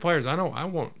 If 3 players, I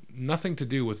want nothing to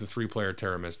do with the 3-player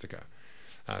Terra Mystica.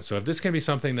 So if this can be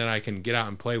something that I can get out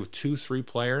and play with 2-3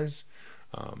 players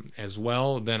as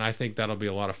well, then I think that'll be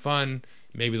a lot of fun.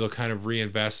 Maybe they'll kind of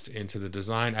reinvest into the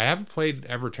design. I haven't played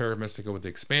ever Terra Mystica with the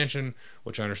expansion,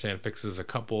 which I understand fixes a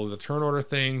couple of the turn order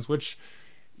things, which,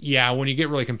 yeah, when you get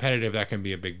really competitive, that can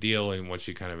be a big deal. And once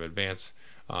you kind of advance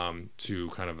to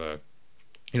kind of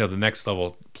the next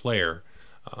level player.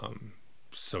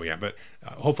 So yeah, but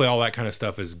hopefully all that kind of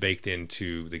stuff is baked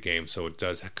into the game, so it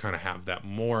does kind of have that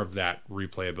more of that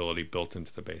replayability built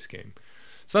into the base game.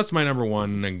 So that's my number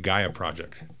 1 Gaia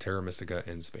Project, Terra Mystica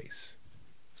in Space.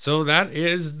 So that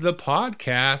is the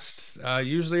podcast.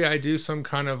 Usually I do some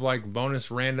kind of like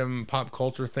bonus random pop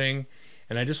culture thing.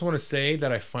 And I just want to say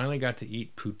that I finally got to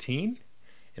eat poutine,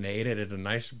 and I ate it at a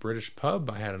nice British pub.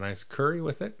 I had a nice curry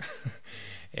with it.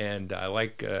 And I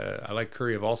like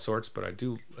curry of all sorts, but I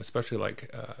do especially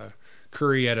like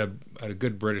curry at a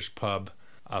good British pub.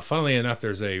 Funnily enough,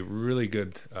 there's a really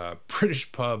good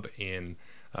British pub in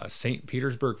St.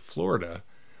 Petersburg, Florida,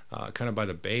 kind of by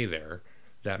the bay there,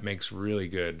 that makes really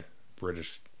good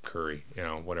British curry,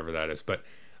 whatever that is. But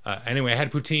anyway, I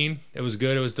had poutine. It was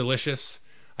good. It was delicious.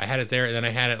 I had it there, and then I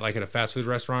had it like at a fast food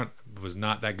restaurant. It was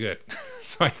not that good.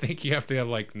 So I think you have to have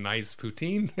like nice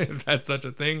poutine, if that's such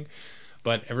a thing.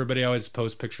 But everybody always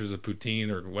posts pictures of poutine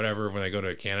or whatever when they go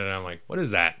to Canada. I'm like, what is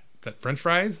that? Is that French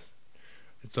fries?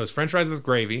 So it's French fries with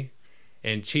gravy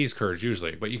and cheese curds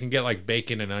usually, but you can get like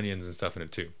bacon and onions and stuff in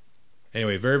it too.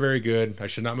 Anyway, very, very good. I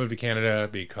should not move to Canada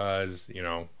because,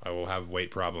 I will have weight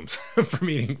problems from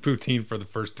eating poutine for the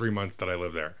first 3 months that I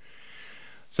live there.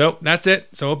 So that's it.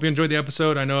 So I hope you enjoyed the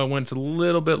episode. I know it went a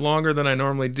little bit longer than I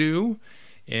normally do.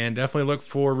 And definitely look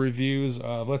for reviews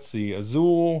of, let's see,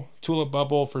 Azul, Tulip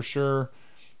Bubble for sure.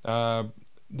 The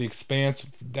Expanse,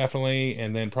 definitely.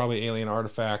 And then probably Alien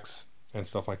Artifacts and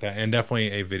stuff like that. And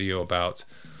definitely a video about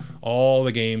all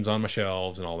the games on my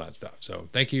shelves and all that stuff. So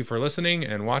thank you for listening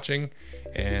and watching.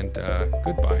 And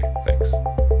goodbye.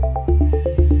 Thanks.